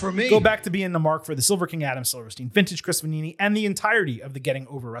mark for me. Go back to being the mark for the Silver King Adam Silverstein, Vintage Chris Vanini, and the entirety of the Getting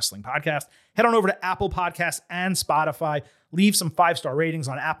Over Wrestling podcast. Head on over to Apple Podcasts and Spotify. Leave some 5-star ratings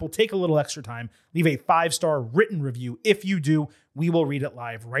on Apple. Take a little extra time. Leave a 5-star written review. If you do, we will read it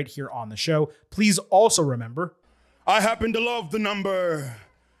live right here on the show. Please also remember, I happen to love the number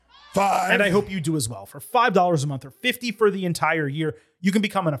 5. And I hope you do as well. For $5 a month or $50 for the entire year, you can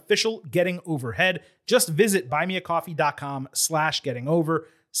become an official Getting Overhead. Just visit buymeacoffee.com/gettingover.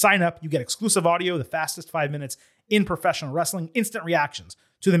 Sign up. You get exclusive audio, the fastest 5 minutes in professional wrestling, instant reactions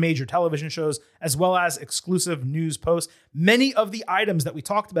to the major television shows, as well as exclusive news posts. Many of the items that we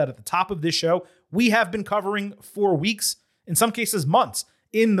talked about at the top of this show, we have been covering for weeks, in some cases months,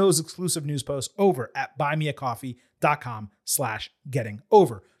 in those exclusive news posts over at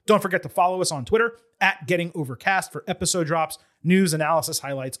buymeacoffee.com/gettingover. Don't forget to follow us on Twitter at GettingOvercast for episode drops, news, analysis,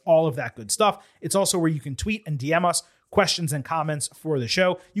 highlights, all of that good stuff. It's also where you can tweet and DM us questions and comments for the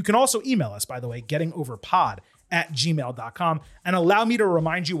show. You can also email us, by the way, gettingoverpod@gmail.com. And allow me to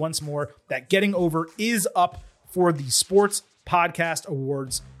remind you once more that Getting Over is up for the Sports Podcast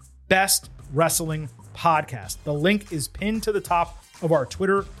Awards Best Wrestling Podcast. The link is pinned to the top of our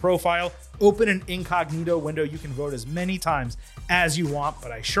Twitter profile. Open an incognito window. You can vote as many times as you want,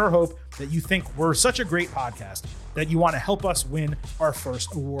 but I sure hope that you think we're such a great podcast that you want to help us win our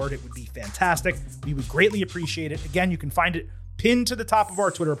first award. It would be fantastic. We would greatly appreciate it. Again, you can find it pinned to the top of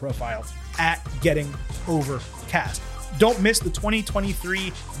our Twitter profile at Getting Overcast. Don't miss the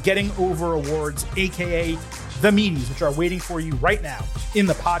 2023 Getting Over Awards, aka the Meaties, which are waiting for you right now in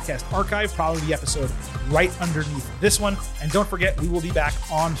the podcast archive, probably the episode right underneath this one. And don't forget, we will be back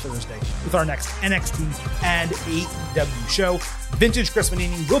on Thursday with our next NXT and AEW show. Vintage Chris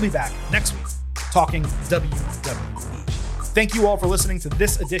Manini will be back next week talking WWE. Thank you all for listening to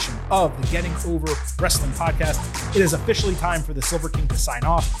this edition of the Getting Over Wrestling podcast. It is officially time for the Silver King to sign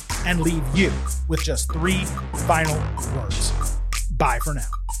off and leave you with just 3 final words. Bye for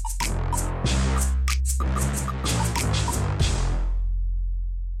now.